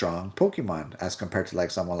strong Pokemon as compared to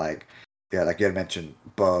like someone like, yeah, like you had mentioned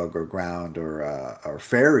Bug or Ground or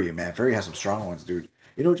Fairy. Man, Fairy has some strong ones, dude.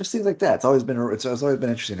 Just things like that. It's always been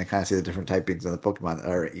interesting to kind of see the different typings of the Pokemon that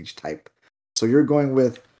are each type. So you're going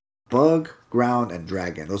with Bug, Ground, and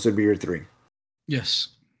Dragon. Those would be your three. Yes,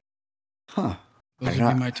 Huh. I those did would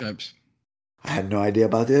be not. my types. I had no idea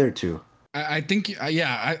about the other two. I think,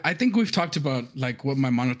 yeah, I think we've talked about like what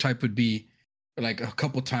my monotype would be like a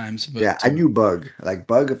couple times, Yeah, but I knew Bug. Like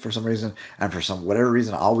Bug for some reason, and for some whatever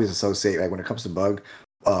reason, I always associate like when it comes to Bug,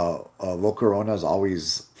 Volcarona is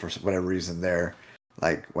always for whatever reason there.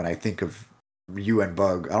 Like when I think of you and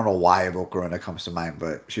Bug, I don't know why Volcarona comes to mind,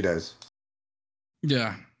 but she does.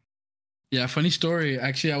 yeah. Yeah, funny story.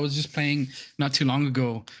 Actually, I was just playing not too long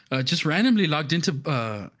ago. Just randomly logged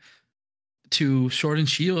into to Sword and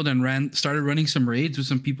Shield and started running some raids with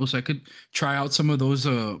some people so I could try out some of those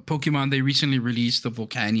Pokemon they recently released, the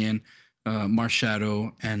Volcanion,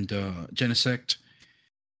 Marshadow, and Genesect,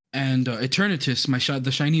 and Eternatus,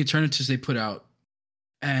 the shiny Eternatus they put out.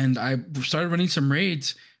 And I started running some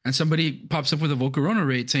raids, and somebody pops up with a Volcarona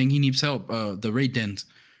raid saying he needs help. The raid dens,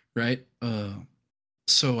 right?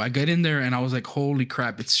 So I get in there and I was like, holy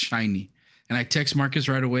crap, it's shiny. And I text Marcus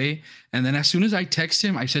right away. And then as soon as I text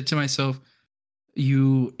him, I said to myself,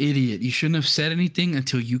 you idiot, you shouldn't have said anything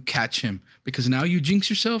until you catch him, because now you jinx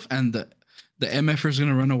yourself and the MFer is going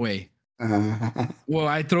to run away. Well,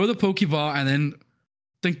 I throw the Pokeball and then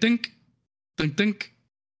think, think, think, think,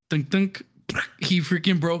 think, think. He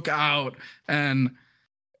freaking broke out. And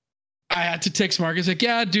I had to text Marcus like,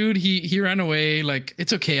 yeah, dude, he ran away. Like,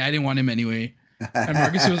 it's okay. I didn't want him anyway. And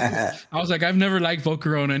Marcus I was like, I've never liked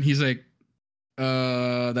Volcarona. And he's like,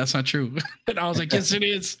 that's not true. And I was like, yes, it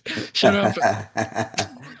is. Shut up.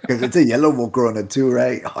 Because it's a yellow Volcarona too,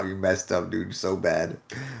 right? Oh, you messed up, dude, so bad.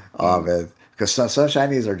 Oh man, because some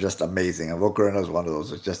shinies are just amazing, and Volcarona is one of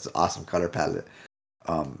those. It's just an awesome color palette.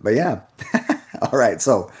 But yeah, all right.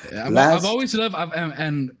 So Yeah, I've last, always loved,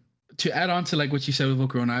 and to add on to like what you said with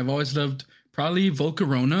Volcarona, I've always loved probably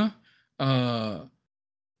Volcarona. Uh,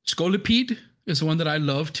 Scolipede is one that I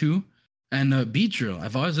love too. And Beedrill.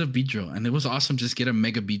 I've always loved Beedrill. And it was awesome just get a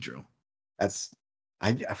Mega Beedrill. that's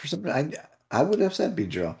I for some I would have said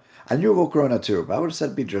Beedrill. I knew Volcarona too, but I would have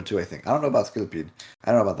said Beedrill too. I think I don't know about Skillipede.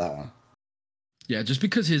 I don't know about that one. Yeah, just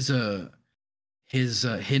because his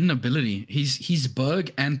hidden ability, he's bug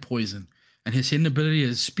and poison. And his hidden ability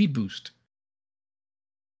is speed boost.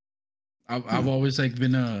 I've always like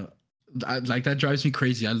been like that drives me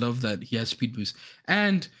crazy. I love that he has speed boost.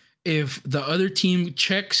 And if the other team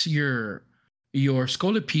checks your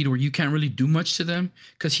Scolipede where you can't really do much to them,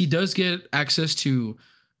 because he does get access to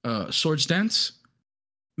Swords Dance.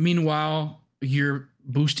 Meanwhile, you're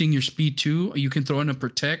boosting your speed too. You can throw in a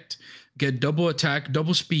protect, get double attack,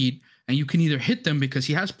 double speed, and you can either hit them because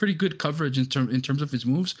he has pretty good coverage in terms of his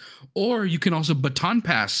moves, or you can also baton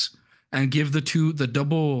pass and give the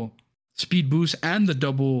double speed boost and the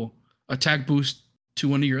double attack boost to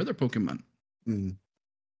one of your other Pokemon. Mm.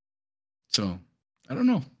 So I don't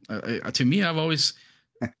know. To me, I've always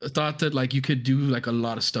thought that like you could do like a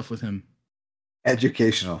lot of stuff with him.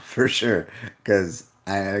 Educational for sure, because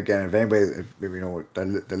again, if anybody, if, you know,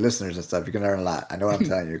 the listeners and stuff, you can learn a lot. I know what I'm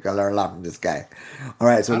telling you. You can learn a lot from this guy. All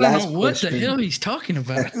right, so I don't know last what question. the hell he's talking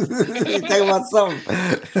about. He's talking about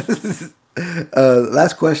something.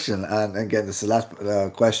 Last question, and again, this is the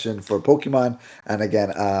last question for Pokemon. And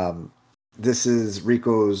again, this is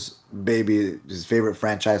Rico's baby, his favorite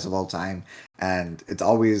franchise of all time, and it's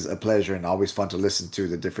always a pleasure and always fun to listen to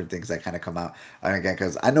the different things that kind of come out. And again,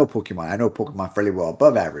 because I know Pokemon fairly well,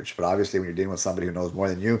 above average, but obviously when you're dealing with somebody who knows more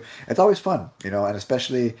than you, it's always fun, you know, and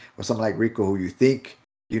especially with someone like Rico who you think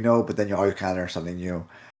you know, but then you always kind of learn something new.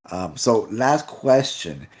 So last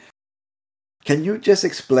question. Can you just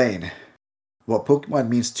explain what Pokemon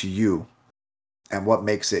means to you and what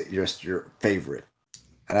makes it just your favorite?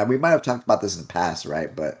 And we might have talked about this in the past,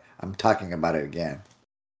 right? But I'm talking about it again.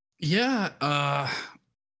 Yeah,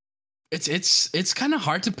 it's kind of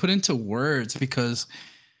hard to put into words because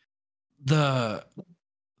the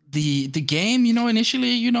the game, you know,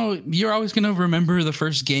 initially, you know, you're always gonna remember the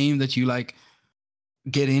first game that you like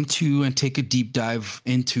get into and take a deep dive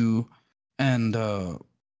into, and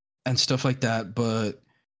stuff like that. But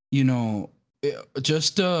you know,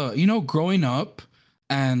 just you know, growing up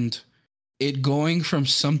and it going from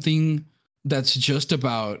something that's just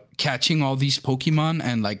about catching all these Pokemon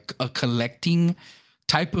and like a collecting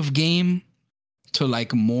type of game to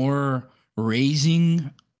like more raising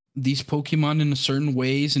these Pokemon in a certain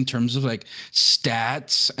ways in terms of like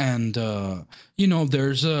stats, and you know,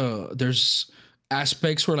 there's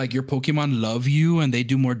aspects where like your Pokemon love you and they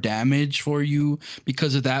do more damage for you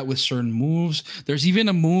because of that with certain moves. There's even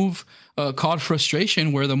a move called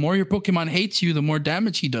Frustration where the more your Pokemon hates you, the more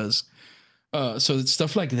damage he does. So it's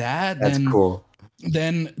stuff like that. That's cool.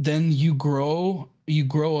 Then you grow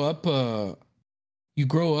up, or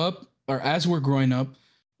as we're growing up,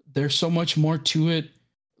 there's so much more to it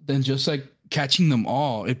than just like catching them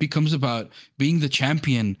all. It becomes about being the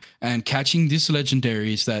champion and catching these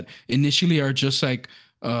legendaries that initially are just like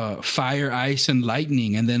fire, ice, and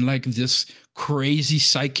lightning, and then like this crazy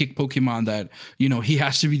psychic Pokemon that, you know, he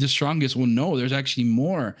has to be the strongest. Well, no, there's actually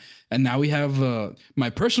more. And now we have my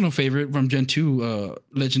personal favorite from Gen 2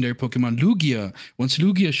 legendary Pokemon, Lugia. Once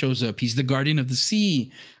Lugia shows up, he's the guardian of the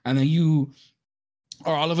sea. And then you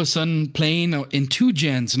are all of a sudden playing in two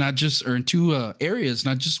gens, not just, or in two areas,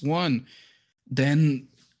 not just one. Then,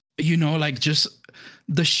 you know, like just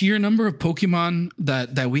the sheer number of Pokemon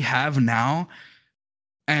that we have now,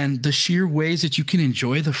 and the sheer ways that you can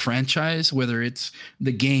enjoy the franchise, whether it's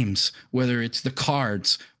the games, whether it's the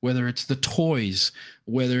cards, whether it's the toys,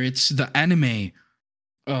 whether it's the anime,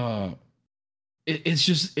 uh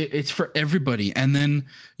it's for everybody. And then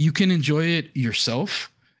you can enjoy it yourself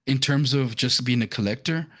in terms of just being a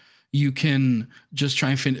collector. You can just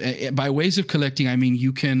try and by ways of collecting, I mean,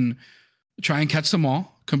 you can try and catch them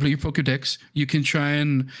all, complete your Pokedex. You can try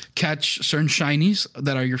and catch certain shinies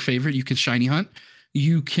that are your favorite. You can shiny hunt.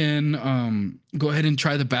 You can go ahead and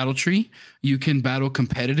try the battle tree. You can battle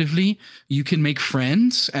competitively. You can make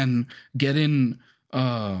friends and get in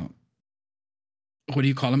what do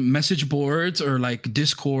you call them, message boards or like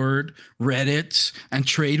Discord, Reddit, and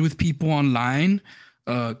trade with people online.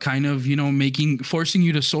 Kind of, forcing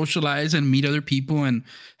you to socialize and meet other people and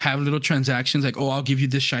have little transactions like, oh, I'll give you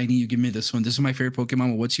this shiny, you give me this one. This is my favorite Pokemon.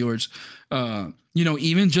 Well, what's yours?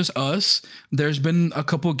 Even just us, there's been a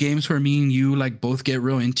couple games where me and you like both get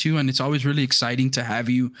real into, and it's always really exciting to have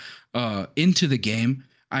you into the game.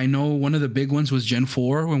 I know one of the big ones was Gen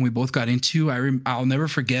 4 when we both got into. I'll never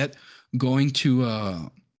forget going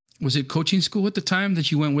to was it coaching school at the time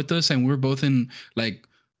that you went with us, and we were both in like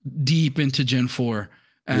deep into Gen 4.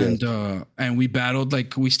 And and we battled,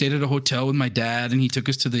 like we stayed at a hotel with my dad, and he took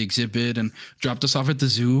us to the exhibit and dropped us off at the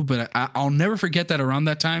zoo. But I'll never forget that around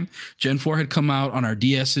that time, Gen 4 had come out on our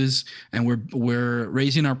DSs, and we're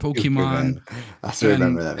raising our Pokemon. I still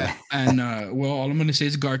remember that, man. And well, all I'm gonna say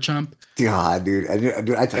is Garchomp. God, dude,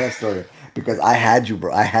 I tell that story because I had you,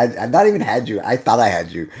 bro. I not even had you. I thought I had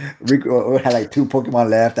you. Rico had like 2 Pokemon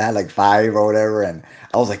left. I had like 5 or whatever, and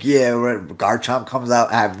I was like, yeah, Garchomp comes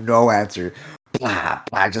out. I have no answer. Blah,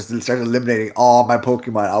 blah, just started eliminating all my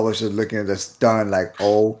Pokemon. I was just looking at the stun, like,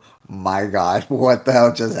 oh my god, what the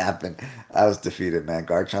hell just happened? I was defeated, man.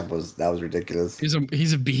 Garchomp was ridiculous.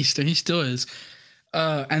 He's a beast, and he still is.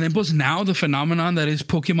 And then plus now the phenomenon that is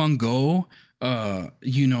Pokemon Go.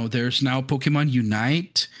 There's now Pokemon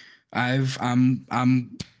Unite.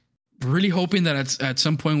 I'm really hoping that at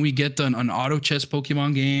some point we get an auto chess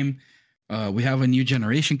Pokemon game. We have a new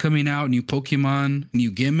generation coming out, new Pokemon,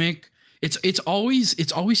 new gimmick. It's always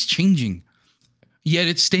changing, yet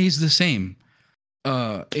it stays the same.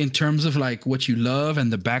 In terms of like what you love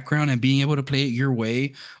and the background and being able to play it your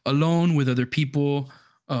way, alone with other people.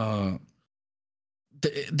 There's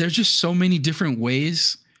just so many different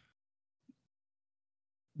ways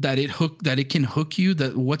that it can hook you,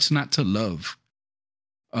 that what's not to love.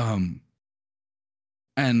 And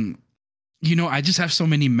I just have so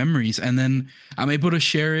many memories, and then I'm able to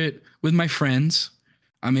share it with my friends.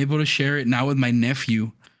 I'm able to share it now with my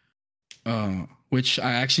nephew, which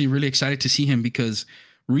I actually really excited to see him, because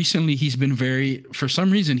recently for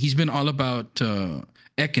some reason he's been all about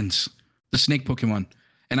Ekans, the snake Pokemon.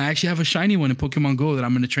 And I actually have a shiny one in Pokemon Go that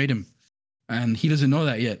I'm going to trade him. And he doesn't know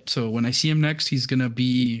that yet. So when I see him next, he's going to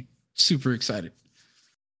be super excited.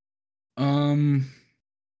 So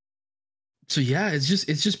yeah, it's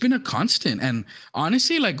just been a constant. And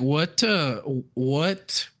honestly, like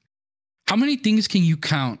how many things can you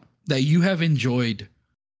count that you have enjoyed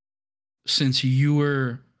since you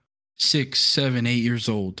were 6, 7, 8 years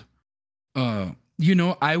old? I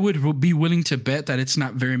would be willing to bet that it's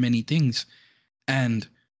not very many things. And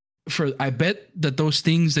I bet that those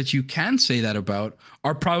things that you can say that about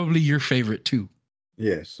are probably your favorite too.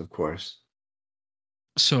 Yes, of course.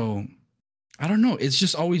 So I don't know. It's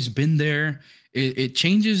just always been there. It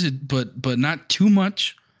changes it, but not too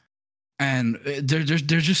much. And there's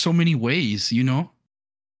just so many ways, to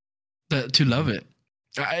love it.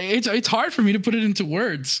 It's hard for me to put it into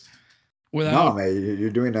words without. No, man,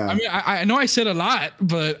 you're doing. I mean, I know I said a lot,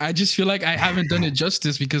 but I just feel like I haven't done it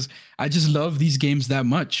justice, because I just love these games that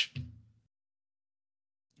much.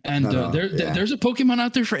 And there's a Pokemon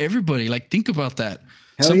out there for everybody. Like, think about that.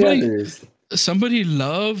 Hell yeah, there is. Somebody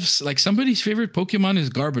loves, like, somebody's favorite Pokemon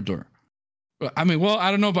is Garbodor. I mean, well,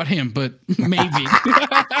 I don't know about him, but maybe.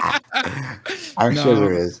 I'm sure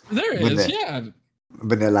there is. There is, yeah.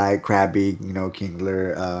 Vanilla, Krabby,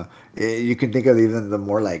 Kingler. You can think of even the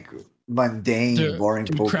more like mundane, boring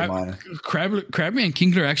Pokemon. Krabby and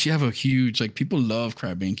Kingler actually have a huge, like, people love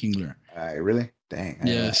Krabby and Kingler. Really? Dang.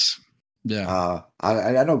 Yes. Yeah.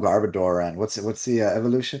 I know Garbodor, and what's the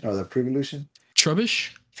evolution or the pre-evolution?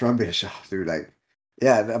 Trubbish. Oh, dude, like,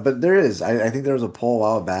 yeah, but there is. I think there was a poll a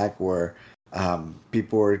while back where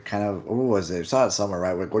people were kind of, what was it? I saw it somewhere,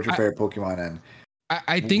 right? Like, what's your favorite Pokemon? And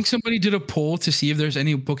I think somebody did a poll to see if there's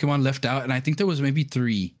any Pokemon left out, and I think there was maybe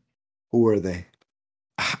 3. Who were they?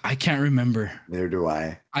 I can't remember. Neither do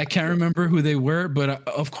I. I can't remember who they were, but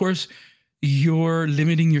of course, you're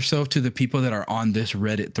limiting yourself to the people that are on this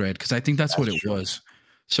Reddit thread, because I think that's what it was.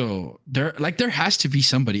 So there has to be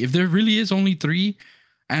somebody. If there really is only 3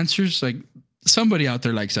 answers, like, somebody out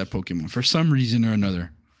there likes that Pokemon for some reason or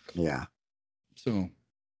another. Yeah. So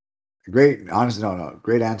great. Honestly, no.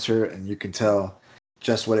 Great answer. And you can tell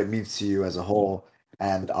just what it means to you as a whole.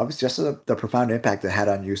 And obviously just the profound impact it had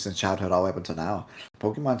on you since childhood all the way up until now.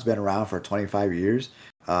 Pokemon's been around for 25 years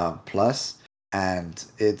plus, and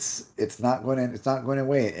it's not going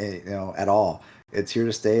away, at all. It's here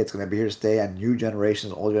to stay. It's going to be here to stay, and new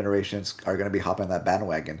generations, old generations are going to be hopping that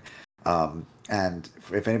bandwagon. And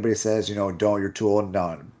if anybody says, don't, you're too old,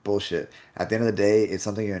 no, bullshit. At the end of the day, it's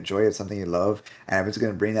something you enjoy, it's something you love, and if it's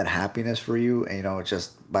gonna bring that happiness for you, and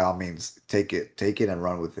just by all means, take it and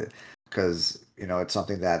run with it, because it's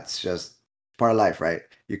something that's just part of life, right?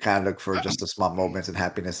 You kind of look for just the small moments and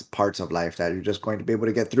happiness parts of life that you're just going to be able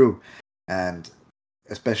to get through, and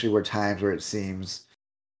especially where times where it seems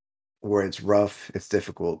where it's rough, it's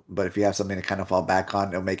difficult. But if you have something to kind of fall back on,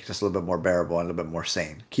 it'll make it just a little bit more bearable and a little bit more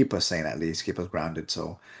sane. Keep us sane at least, keep us grounded.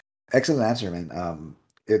 So excellent answer, man.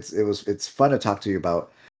 It's fun to talk to you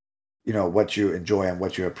about, what you enjoy and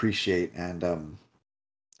what you appreciate and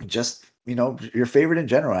just, your favorite in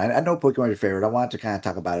general. I know Pokemon is your favorite. I wanted to kind of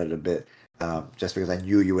talk about it a bit, just because I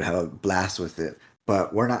knew you would have a blast with it.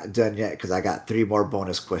 But we're not done yet because I got 3 more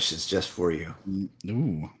bonus questions just for you.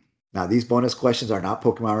 Ooh. Now, these bonus questions are not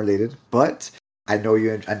Pokemon related, but I know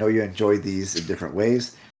you enjoy these in different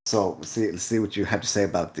ways. So let's see what you have to say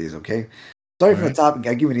about these. Okay, starting from the top,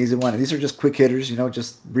 I give you an easy one, and these are just quick hitters.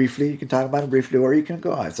 Just briefly, you can talk about them briefly, or you can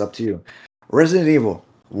go on. It's up to you. Resident Evil,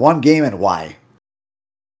 one game and why?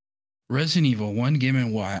 Resident Evil, one game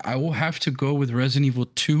and why? I will have to go with Resident Evil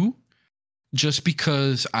 2, just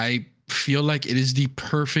because I feel like it is the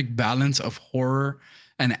perfect balance of horror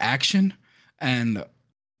and action, and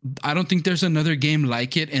I don't think there's another game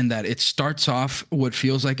like it in that it starts off what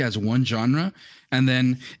feels like as one genre. And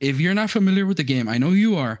then if you're not familiar with the game, I know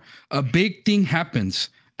you are, a big thing happens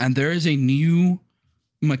and there is a new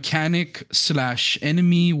mechanic /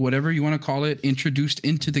 enemy, whatever you want to call it, introduced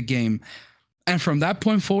into the game. And from that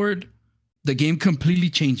point forward, the game completely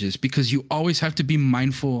changes because you always have to be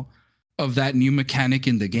mindful of that new mechanic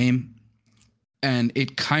in the game. And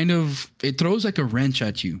it throws like a wrench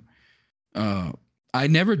at you. I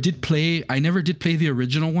never did play the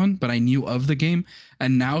original one, but I knew of the game.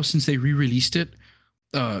 And now since they re-released it,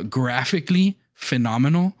 graphically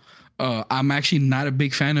phenomenal. I'm actually not that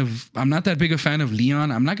big a fan of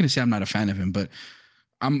Leon. I'm not going to say I'm not a fan of him, but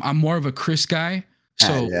I'm more of a Chris guy.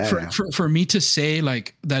 So for me to say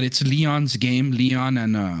like that it's Leon's game, Leon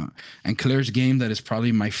and Claire's game, that is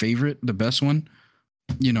probably my favorite, the best one,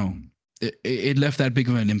 it left that big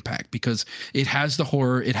of an impact because it has the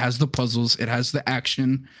horror, it has the puzzles, it has the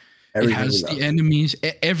action, it has the enemies,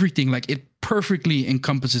 everything. Like it perfectly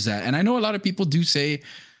encompasses that. And I know a lot of people do say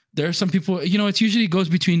there are some people, it usually goes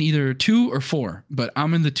between either 2 or 4, but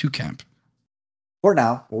I'm in the 2 camp. For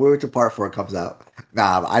now, we'll wait till part 4 comes out.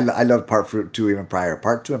 Nah, I love part 2 even prior.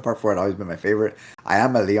 Part 2 and part 4 had always been my favorite. I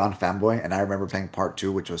am a Leon fanboy, and I remember playing part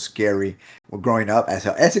 2, which was scary. Growing up as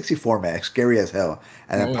hell, N64 man, scary as hell.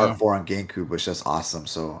 And then part 4 on GameCube was just awesome.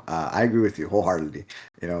 So I agree with you wholeheartedly.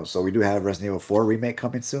 So we do have Resident Evil 4 remake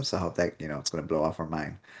coming soon. So I hope that it's going to blow off our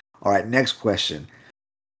mind. All right, next question.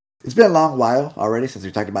 It's been a long while already since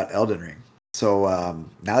we talked about Elden Ring. So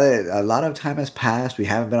now that a lot of time has passed, we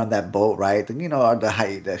haven't been on that boat, right? And,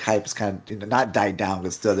 the hype is kind of not died down,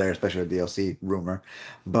 but still there, especially the DLC rumor.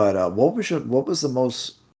 But what was the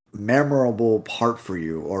most memorable part for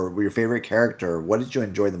you, or your favorite character? What did you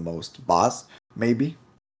enjoy the most? Boss, maybe?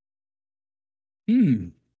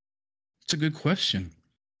 It's a good question.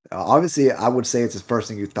 Obviously, I would say it's the first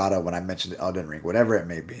thing you thought of when I mentioned Elden Ring, whatever it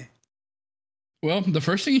may be. Well, the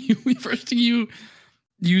first thing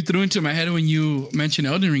you threw into my head when you mentioned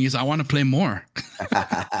Elden Ring is I want to play more.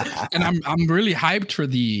 And I'm really hyped for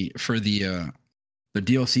the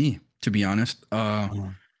DLC, to be honest.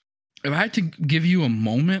 If I had to give you a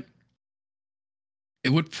moment, it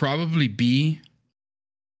would probably be,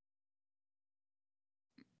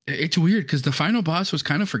 it's weird because the final boss was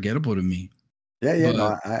kind of forgettable to me.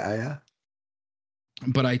 Yeah.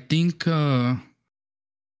 But I think the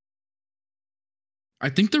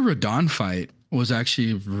Radon fight was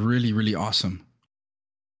actually really, really awesome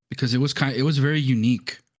because it was very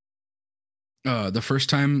unique. The first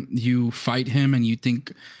time you fight him and you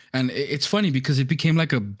think, and it's funny because it became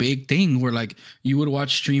like a big thing where like you would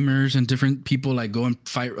watch streamers and different people like go and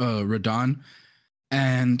fight Radon,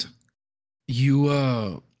 and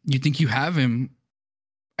you think you have him,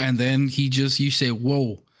 and then you say,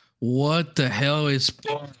 whoa, what the hell is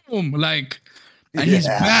boom? Like, and he's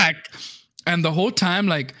back. And the whole time,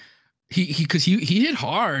 like he hit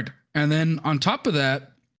hard. And then on top of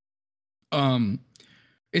that,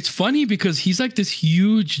 it's funny because he's like this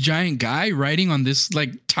huge giant guy riding on this like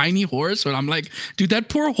tiny horse. And I'm like, dude, that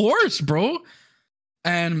poor horse, bro.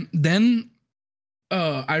 And then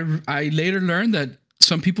I later learned that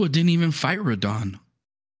some people didn't even fight Radon.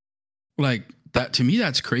 Like that, to me,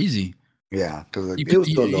 that's crazy. Yeah, because you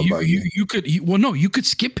could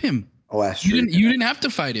skip him. Oh, that's true. You didn't have to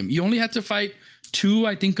fight him. You only had to fight 2,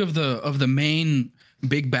 I think, of the main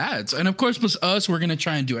big bads. And of course, plus us, we're gonna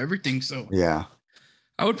try and do everything. So Yeah.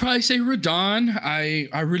 I would probably say Radon.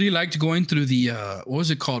 I really liked going through the what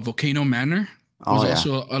was it called? Volcano Manor. It Oh was yeah.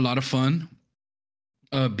 also a lot of fun.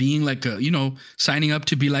 Being like a, signing up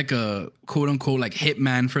to be like a quote unquote like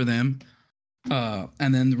hitman for them.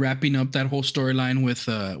 And then wrapping up that whole storyline with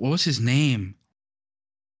what was his name?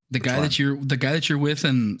 Which one? The guy that you're with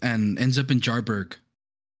and ends up in Jarburg.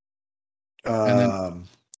 And then Um.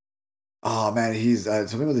 Oh man, he's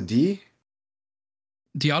something with a D.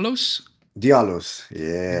 Dialos. Dialos.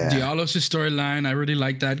 Yeah. Dialos' storyline. I really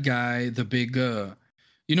like that guy. The big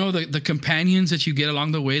the companions that you get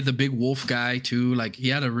along the way, the big wolf guy too. Like he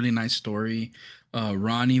had a really nice story.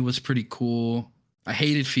 Ronnie was pretty cool. I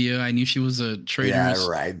hated Fia. I knew she was a Yeah. traitorous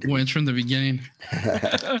Right. wench from the beginning.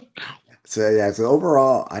 So yeah, so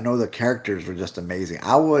overall, I know the characters were just amazing.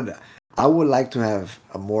 I would like to have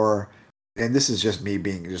a more, and this is just me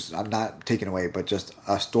being just, I'm not taking away, but just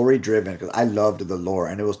a story driven because I loved the lore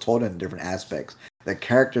and it was told in different aspects. The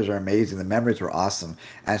characters are amazing. The memories were awesome.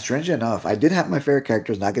 And strangely enough, I did have my favorite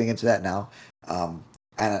characters. Not getting into that now.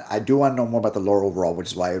 And I do want to know more about the lore overall, which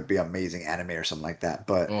is why it would be amazing anime or something like that.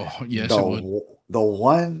 But Oh yes, it would. the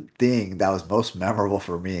one thing that was most memorable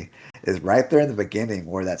for me is right there in the beginning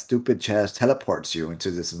where that stupid chest teleports you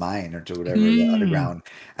into this mine or to whatever the Mm. underground,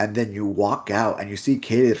 and then you walk out and you see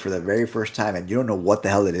Kated for the very first time, and you don't know what the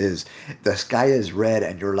hell it is. The sky is red,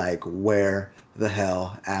 and you're like, "Where the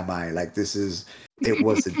hell am I?" Like this is. It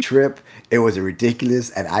was a trip. It was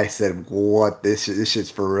ridiculous, and I said, "What this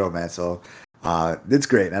shit's for real, man." So it's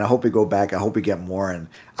great, and I hope we go back. I hope we get more, and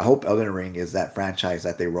I hope Elden Ring is that franchise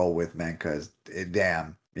that they roll with, man. Because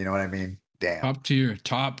damn, you know what I mean? Damn. Top tier,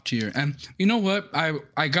 top tier. And you know what?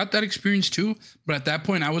 I got that experience too, but at that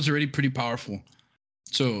point I was already pretty powerful.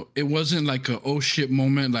 So it wasn't like a oh shit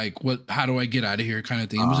moment, like what how do I get out of here kind of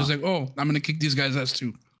thing. It was Uh, just like, oh, I'm gonna kick these guys' ass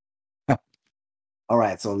too. all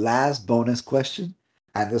right. So last bonus question,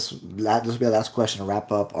 and this will be the last question to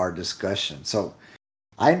wrap up our discussion. So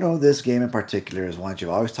I know this game in particular is one that you've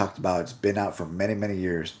always talked about. It's been out for many many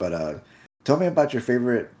years, but tell me about your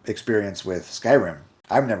favorite experience with Skyrim.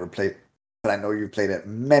 I've never played, but I know you've played it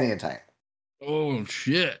many a time. Oh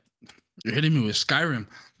shit. You're hitting me with Skyrim.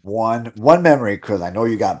 One memory, because I know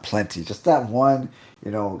you got plenty. Just that one,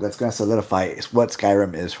 that's gonna solidify what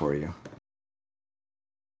Skyrim is for you.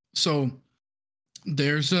 So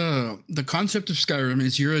there's the concept of Skyrim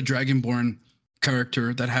is you're a dragonborn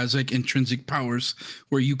character that has like intrinsic powers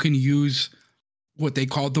where you can use what they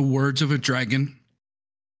call the words of a dragon.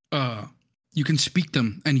 uh you can speak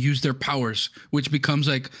them and use their powers, which becomes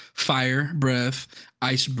like fire breath,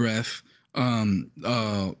 ice breath,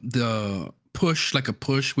 the push, like a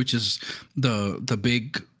push, which is the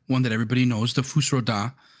big one that everybody knows, the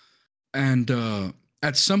Fusroda. And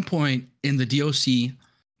at some point in the DLC,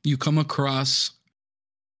 you come across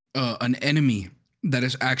an enemy that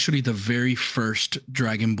is actually the very first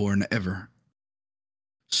dragonborn ever.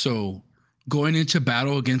 So going into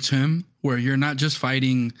battle against him, where you're not just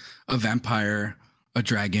fighting a vampire, a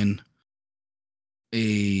dragon,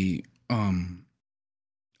 a um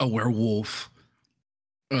a werewolf,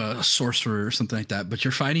 a sorcerer, or something like that, but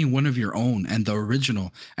you're fighting one of your own and the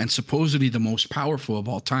original and supposedly the most powerful of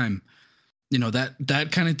all time. That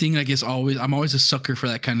kind of thing. Like is always I'm always a sucker for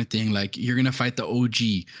that kind of thing. Like you're gonna fight the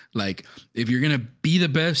OG. Like if you're gonna be the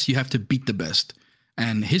best, you have to beat the best.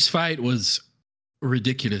 And his fight was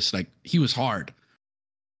ridiculous. Like he was hard.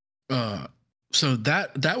 Uh, so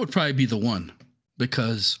that would probably be the one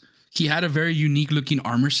because he had a very unique looking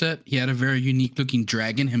armor set. He had a very unique looking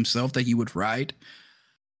dragon himself that he would ride.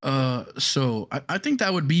 So I think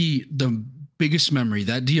that would be the biggest memory.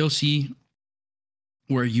 That DLC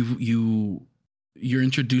where you're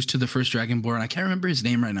introduced to the first dragonborn. I can't remember his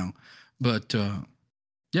name right now, but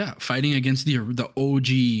yeah, fighting against the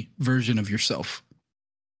OG version of yourself.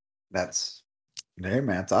 That's hey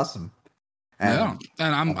man, it's awesome. Yeah, And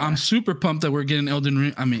and I'm uh, super pumped that we're getting Elden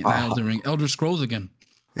Ring. I mean, not Elden oh, Ring, Elder Scrolls again.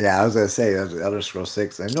 yeah, I was gonna say Elder Scrolls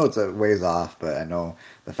 6. I know it's a ways off, but I know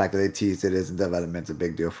the fact that they teased it is in development is a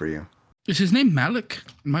big deal for you. Is his name Malik?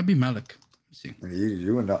 It might be Malik. Let's see.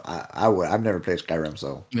 You would know. I would. I've never played Skyrim,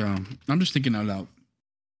 so Yeah, I'm just thinking out loud.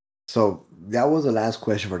 that was the last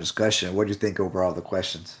question for discussion. What do you think overall of the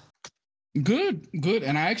questions? Good, good.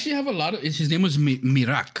 And I actually have a lot of. His name was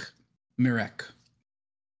Mirak,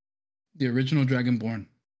 the original Dragonborn.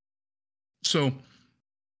 So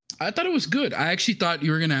I thought it was good. I actually thought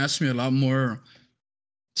you were gonna ask me a lot more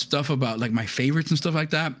stuff about like my favorites and stuff like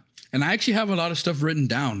that. And I actually have a lot of stuff written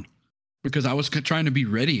down because I was trying to be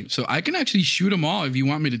ready. So I can actually shoot them all if you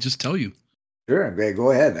want me to just tell you. Sure, great.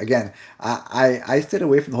 Go ahead. Again, I stayed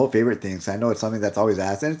away from the whole favorite things. I know it's something that's always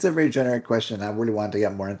asked, and it's a very generic question. I really wanted to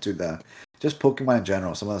get more into the just Pokemon in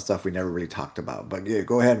general, some of the stuff we never really talked about. But yeah,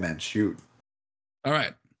 go ahead, man. Shoot. All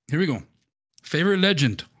right, here we go. Favorite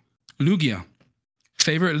legend, Lugia.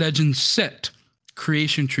 Favorite legend set,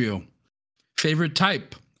 Creation Trio. Favorite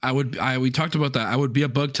type, we talked about that. I would be a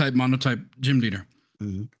bug type, monotype gym leader.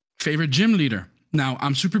 Mm-hmm. Favorite gym leader. Now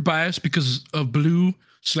I'm super biased because of Blue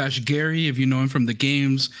 / Gary, if you know him from the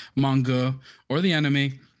games, manga, or the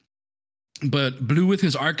anime. But Blue with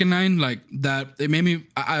his Arcanine, like that, it made me.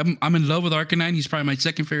 I'm in love with Arcanine. He's probably my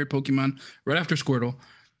second favorite Pokemon, right after Squirtle.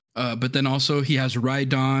 But then also he has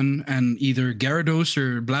Rhydon and either Gyarados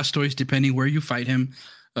or Blastoise, depending where you fight him.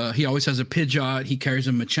 He always has a Pidgeot. He carries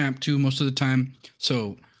a Machamp too most of the time.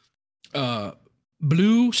 So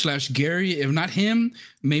Blue / Gary, if not him,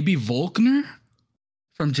 maybe Volkner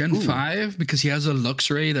from Gen 5 because he has a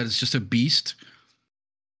Luxray that is just a beast.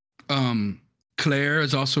 Claire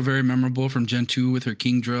is also very memorable from Gen 2 with her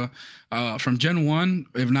Kingdra. From Gen 1,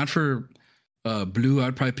 if not for Blue,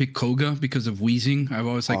 I'd probably pick Koga because of wheezing. I've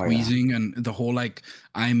always liked wheezing and the whole like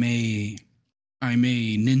I'm a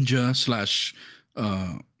ninja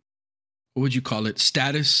 / what would you call it?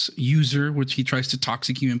 Status user, which he tries to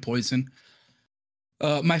toxic you and poison.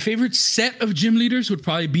 My favorite set of gym leaders would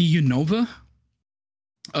probably be Unova.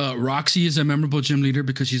 Roxy is a memorable gym leader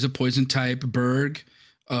because she's a poison type. Berg,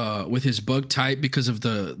 with his bug type because of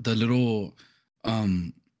the little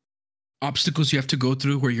obstacles you have to go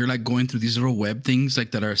through where you're like going through these little web things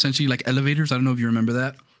like that are essentially like elevators. I don't know if you remember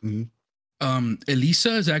that. Mm-hmm.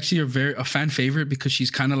 Elisa is actually a fan favorite because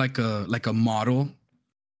she's kind of like a model.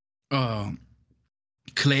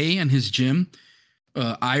 Clay and his gym.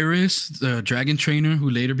 Iris, the dragon trainer, who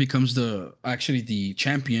later becomes the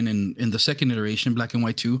champion in the second iteration, Black and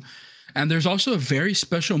White 2. And there's also a very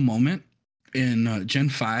special moment in Gen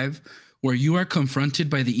 5 where you are confronted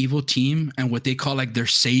by the evil team and what they call like their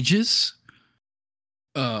sages.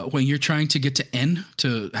 When you're trying to get to N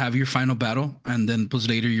to have your final battle, and then plus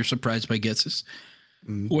later you're surprised by guesses.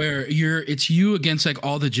 Mm-hmm. Where it's you against like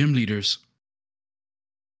all the gym leaders.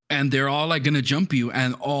 And they're all like gonna jump you,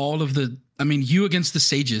 and you against the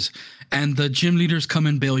sages, and the gym leaders come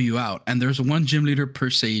and bail you out. And there's one gym leader per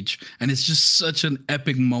sage, and it's just such an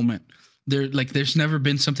epic moment. There's never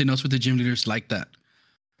been something else with the gym leaders like that.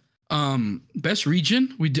 Best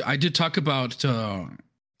region, I did talk about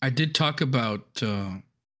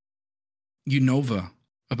Unova,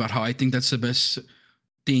 about how I think that's the best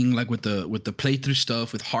thing, like with the playthrough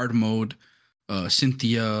stuff with hard mode,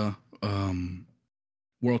 Cynthia,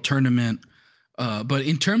 World Tournament. But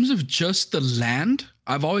in terms of just the land,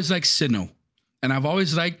 I've always liked Sinnoh. And I've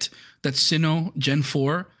always liked that Sinnoh Gen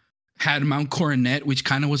 4 had Mount Coronet, which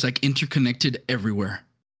kind of was like interconnected everywhere.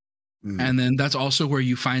 And then that's also where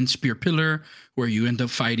you find Spear Pillar, where you end up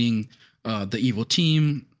fighting the evil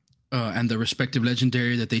team and the respective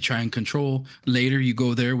legendary that they try and control. Later, you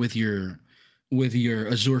go there with your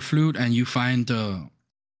Azure Flute, and you find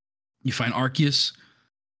Arceus,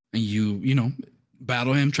 and you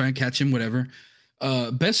battle him, try and catch him, whatever.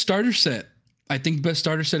 Best starter set. I think best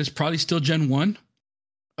starter set is probably still Gen 1.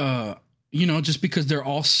 Just because they're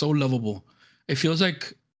all so lovable. It feels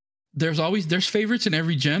like there's favorites in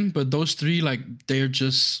every gen, but those three, like, they're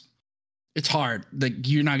just, it's hard. Like,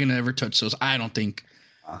 you're not gonna ever touch those, I don't think.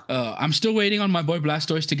 I'm still waiting on my boy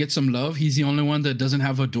Blastoise to get some love. He's the only one that doesn't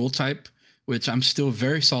have a dual type, which I'm still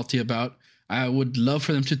very salty about. I would love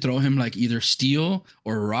for them to throw him like either steel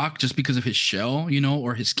or rock just because of his shell,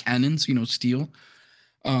 or his cannons, steel.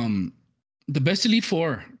 The best Elite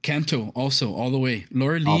Four, Kanto also all the way.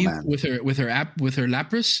 Laura Lee with her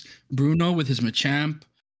Lapras, Bruno with his Machamp,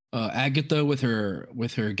 Agatha with her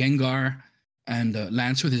Gengar, and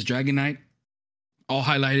Lance with his Dragonite, all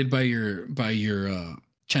highlighted by your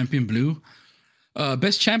champion Blue.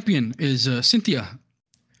 Best champion is Cynthia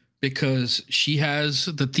because she has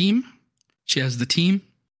the theme. She has the team,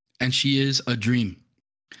 and she is a dream.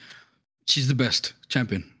 She's the best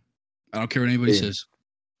champion. I don't care what anybody says.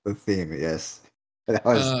 The theme, yes. That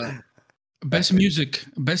was best music,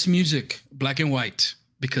 Black and White,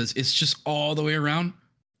 because it's just all the way around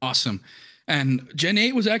awesome. And Gen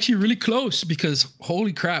 8 was actually really close because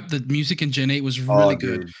holy crap, the music in Gen 8 was really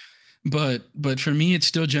good. But for me, it's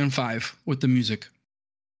still Gen 5 with the music.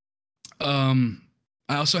 I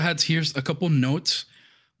also had here's a couple notes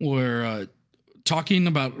where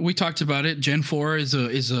we talked about it. Gen 4 is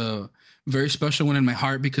a very special one in my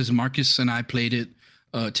heart because Marcus and I played it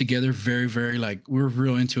together very, very, like, we were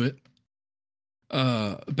real into it.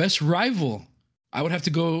 Best rival, I would have to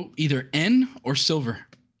go either N or Silver.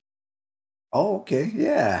 Oh, okay.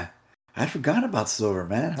 Yeah. I forgot about Silver,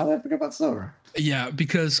 man. How did I forget about Silver? Yeah,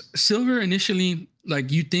 because Silver initially,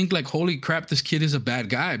 like you think like, holy crap, this kid is a bad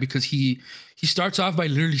guy because he starts off by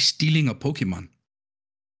literally stealing a Pokemon,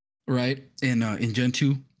 right? In Gen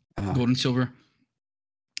 2, Uh, Gold and Silver.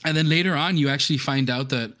 And then later on, you actually find out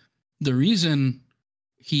that the reason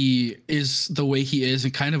he is the way he is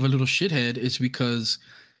and kind of a little shithead is because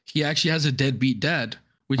he actually has a deadbeat dad,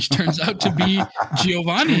 which turns out to be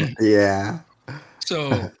Giovanni. yeah.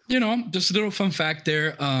 So, just a little fun fact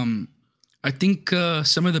there. I think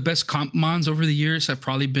some of the best comp mons over the years have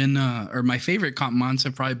probably been, or my favorite comp mons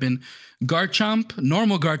have probably been Garchomp,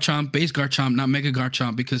 normal Garchomp, base Garchomp, not Mega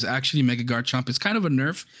Garchomp, because actually Mega Garchomp is kind of a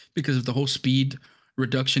nerf because of the whole speed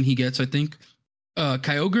reduction he gets, I think.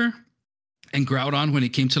 Kyogre and Groudon when it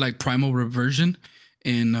came to like primal reversion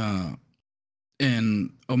in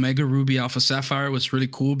Omega Ruby Alpha Sapphire was really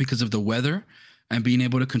cool because of the weather and being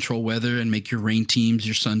able to control weather and make your rain teams,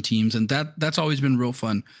 your sun teams, and that's always been real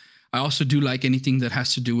fun. I also do like anything that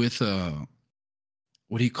has to do with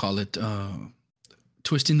what do you call it?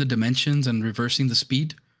 Twisting the dimensions and reversing the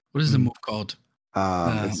speed. What is the move called?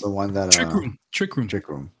 It's the one that Trick Room. Trick Room. Trick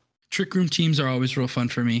Room. Trick Room teams are always real fun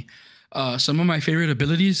for me. Some of my favorite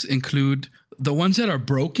abilities include the ones that are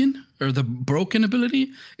broken, or the broken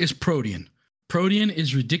ability is Protean. Protean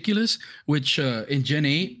is ridiculous, which in Gen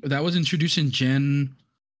 8, that was introduced in Gen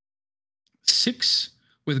 6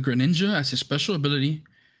 with Greninja as his special ability.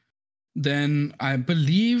 Then I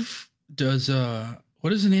believe does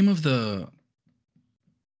what is the name of that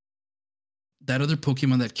other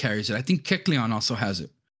Pokemon that carries it? I think Kecleon also has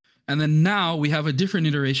it. And then now we have a different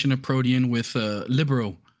iteration of Protean with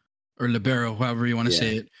Libero or Libero, however you want to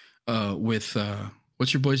say it, with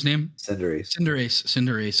what's your boy's name? Cinderace.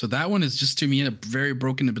 Cinderace. So that one is just to me a very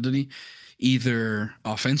broken ability, either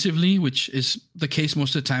offensively, which is the case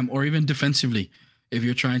most of the time, or even defensively if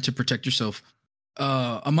you're trying to protect yourself.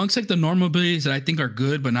 Amongst like the normal abilities that I think are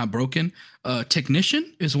good but not broken,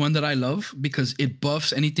 Technician is one that I love because it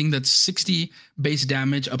buffs anything that's 60 base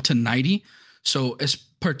damage up to 90. So it's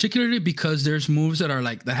particularly because there's moves that are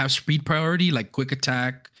like that have speed priority, like quick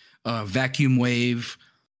attack, vacuum wave,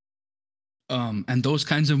 and those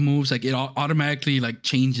kinds of moves. Like it automatically like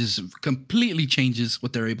completely changes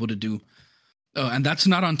what they're able to do. And that's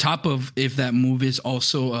not on top of if that move is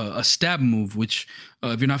also a stab move, which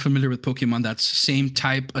if you're not familiar with Pokemon, that's same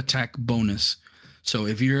type attack bonus. So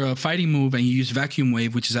if you're a fighting move and you use Vacuum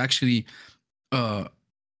Wave, which is actually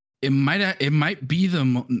it might be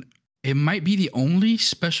the only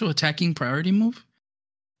special attacking priority move,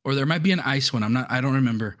 or there might be an ice one. I don't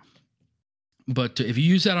remember. But if you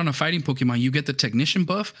use that on a fighting Pokemon, you get the Technician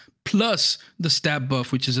buff plus the stab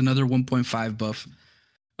buff, which is another 1.5 buff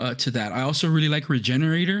to that. I also really like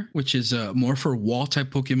Regenerator, which is more for wall type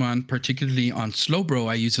Pokemon, particularly on Slowbro.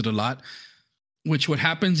 I use it a lot. Which what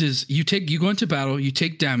happens is you go into battle, you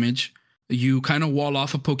take damage, you kind of wall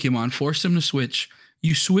off a Pokemon, force them to switch.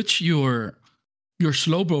 You switch your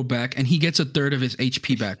Slowbro back, and he gets a third of his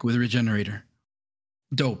HP back with Regenerator.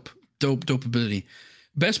 Dope ability.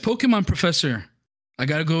 Best Pokemon Professor. I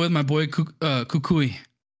gotta go with my boy Kukui.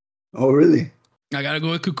 Oh, really? I gotta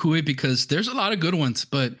go with Kukui because there's a lot of good ones,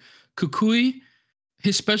 but Kukui,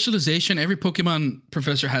 his specialization, every Pokemon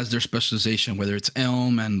Professor has their specialization, whether it's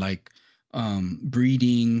Elm and like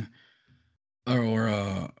breeding,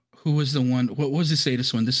 or who was the one? What was the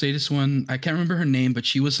Sadist one? The Sadist one, I can't remember her name, but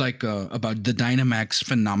she was like about the Dynamax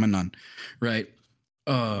phenomenon, right?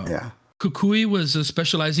 Yeah. Kukui was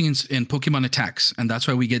specializing in Pokemon attacks, and that's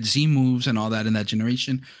why we get Z moves and all that in that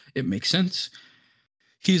generation. It makes sense.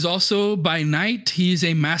 He's also by night, he's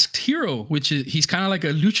a masked hero, which is he's kind of like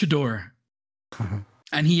a luchador.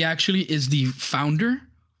 And he actually is the founder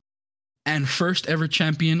and first ever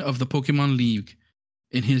champion of the Pokemon League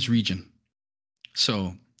in his region.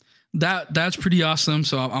 So that's pretty awesome.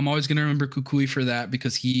 So I'm always gonna remember Kukui for that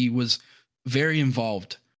because he was very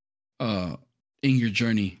involved in your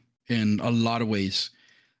journey in a lot of ways.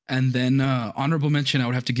 And then honorable mention I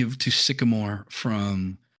would have to give to Sycamore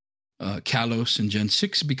from Kalos in Gen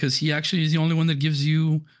 6 because he actually is the only one that gives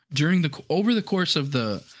you over the course of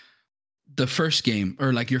the first game,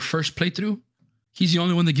 or like your first playthrough, he's the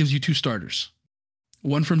only one that gives you 2 starters.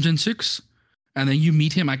 One from Gen 6, and then you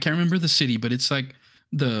meet him. I can't remember the city, but it's like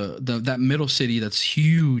that middle city that's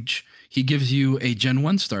huge. He gives you a Gen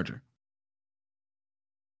 1 starter.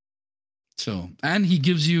 So, and he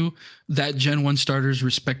gives you that Gen 1 starter's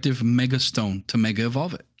respective Mega Stone to Mega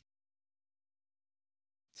Evolve it.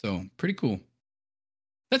 So, pretty cool.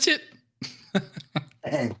 That's it.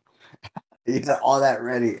 Dang. You got all that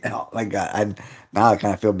ready. Oh my god! Now I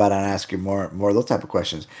kind of feel bad on asking more of those type of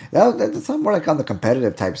questions. That's not more like on the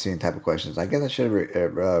competitive type scene type of questions. I guess I should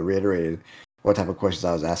have reiterated what type of questions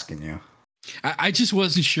I was asking you. I just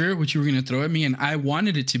wasn't sure what you were gonna throw at me, and I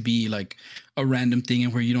wanted it to be like a random thing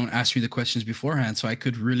and where you don't ask me the questions beforehand, so I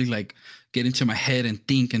could really like get into my head and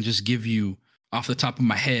think and just give you off the top of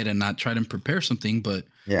my head and not try to prepare something. But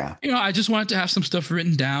Yeah, I just wanted to have some stuff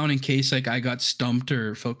written down in case like I got stumped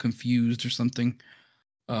or felt confused or something.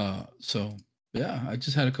 So yeah, I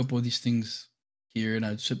just had a couple of these things here, and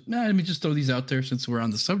I said, nah, let me just throw these out there since we're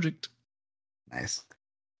on the subject. nice.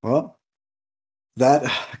 Well, that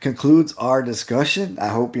concludes our discussion. I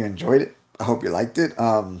hope you enjoyed it. I hope you liked it.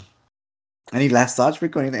 Any last thoughts,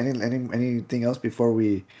 Rico? Anything else before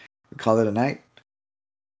we call it a night?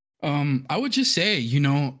 I would just say,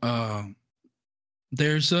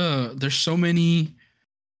 there's so many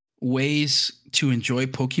ways to enjoy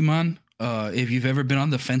Pokemon. If you've ever been on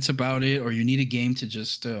the fence about it, or you need a game to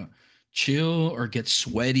just chill or get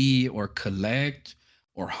sweaty or collect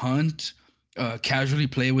or hunt, casually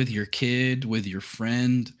play with your kid, with your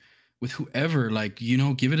friend, with whoever, like,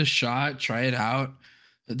 give it a shot, try it out.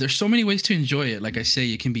 There's so many ways to enjoy it. Like I say,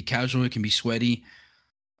 it can be casual, it can be sweaty.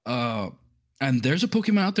 Uh, and there's a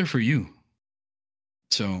Pokemon out there for you.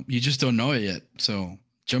 So you just don't know it yet. So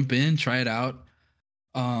jump in, try it out.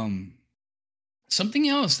 Um, Something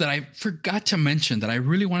else that I forgot to mention that I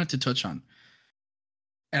really wanted to touch on,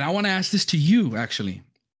 and I want to ask this to you actually.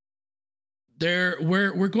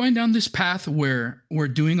 We're going down this path where we're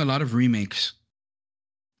doing a lot of remakes.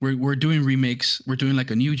 We're doing remakes. We're doing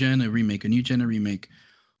like a new gen, a remake, a new gen, a remake.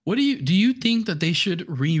 What do you think that they should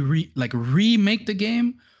remake the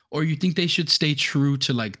game, or you think they should stay true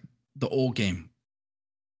to like the old game?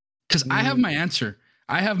 Because I have Mm, my answer.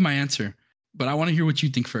 I have my answer, but I want to hear what you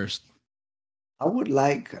think first. I would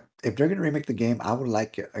like if they're gonna remake the game, I would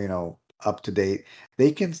like it, up to date.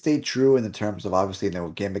 They can stay true in the terms of obviously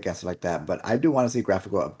gimmick and stuff like that, but I do want to see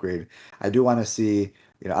graphical upgrade. I do want to see,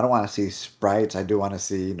 I don't want to see sprites. I do want to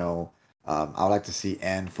see, I would like to see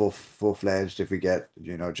N full fledged if we get,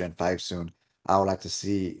 Gen 5 soon. I would like to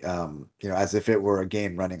see, as if it were a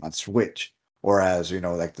game running on Switch, or as,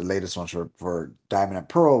 like the latest ones for Diamond and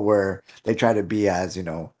Pearl, where they try to be as,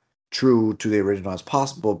 true to the original as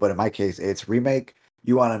possible. But in my case, it's remake.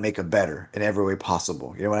 You want to make it better in every way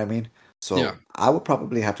possible. You know what I mean? Yeah. So I would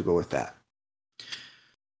probably have to go with that.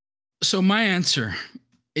 So my answer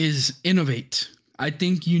is innovate. I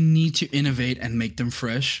think you need to innovate and make them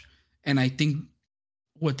fresh. And I think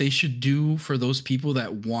what they should do for those people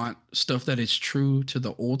that want stuff that is true to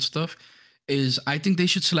the old stuff is I think they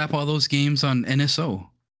should slap all those games on NSO.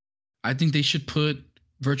 I think they should put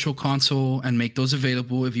virtual console and make those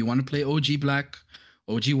available if you want to play OG Black,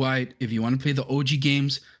 OG White, if you want to play the OG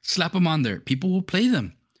games, slap them on there. People will play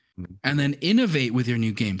them, Mhm. and then innovate with your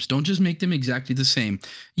new games. Don't just make them exactly the same.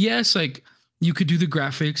 Yes, like you could do the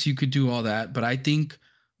graphics, you could do all that, but I think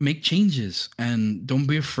make changes and don't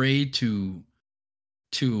be afraid to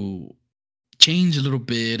change a little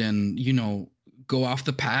bit and go off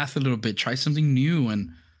the path a little bit, try something new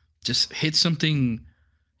and just hit something.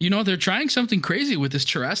 They're trying something crazy with this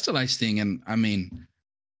terrestrialized thing, and I mean,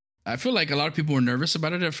 I feel like a lot of people were nervous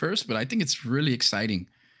about it at first, but I think it's really exciting.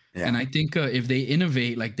 And Yeah. I think if they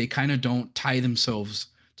innovate, like they kind of don't tie themselves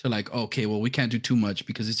to like, okay, well, we can't do too much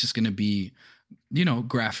because it's just going to be,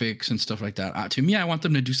 graphics and stuff like that. To me, I want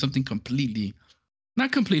them to do something completely,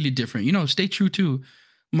 not completely different. Stay true to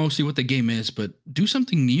mostly what the game is, but do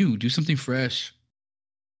something new, do something fresh.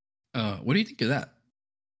 What do you think of that?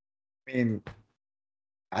 I mean,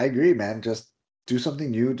 I agree, man. Just do something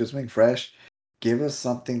new, do something fresh. Give us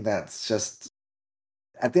something that's just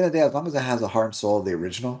at the end of the day, as long as it has a heart and soul of the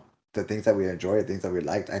original, the things that we enjoy, the things that we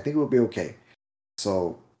liked, I think we'll be okay.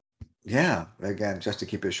 So yeah, again, just to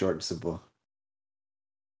keep it short and simple.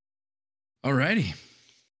 Alrighty.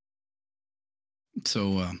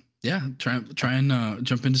 So yeah, try and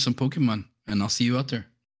jump into some Pokemon, and I'll see you out there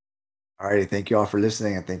Alrighty, thank you all for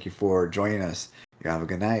listening and thank you for joining us. You have a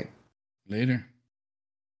good night. later.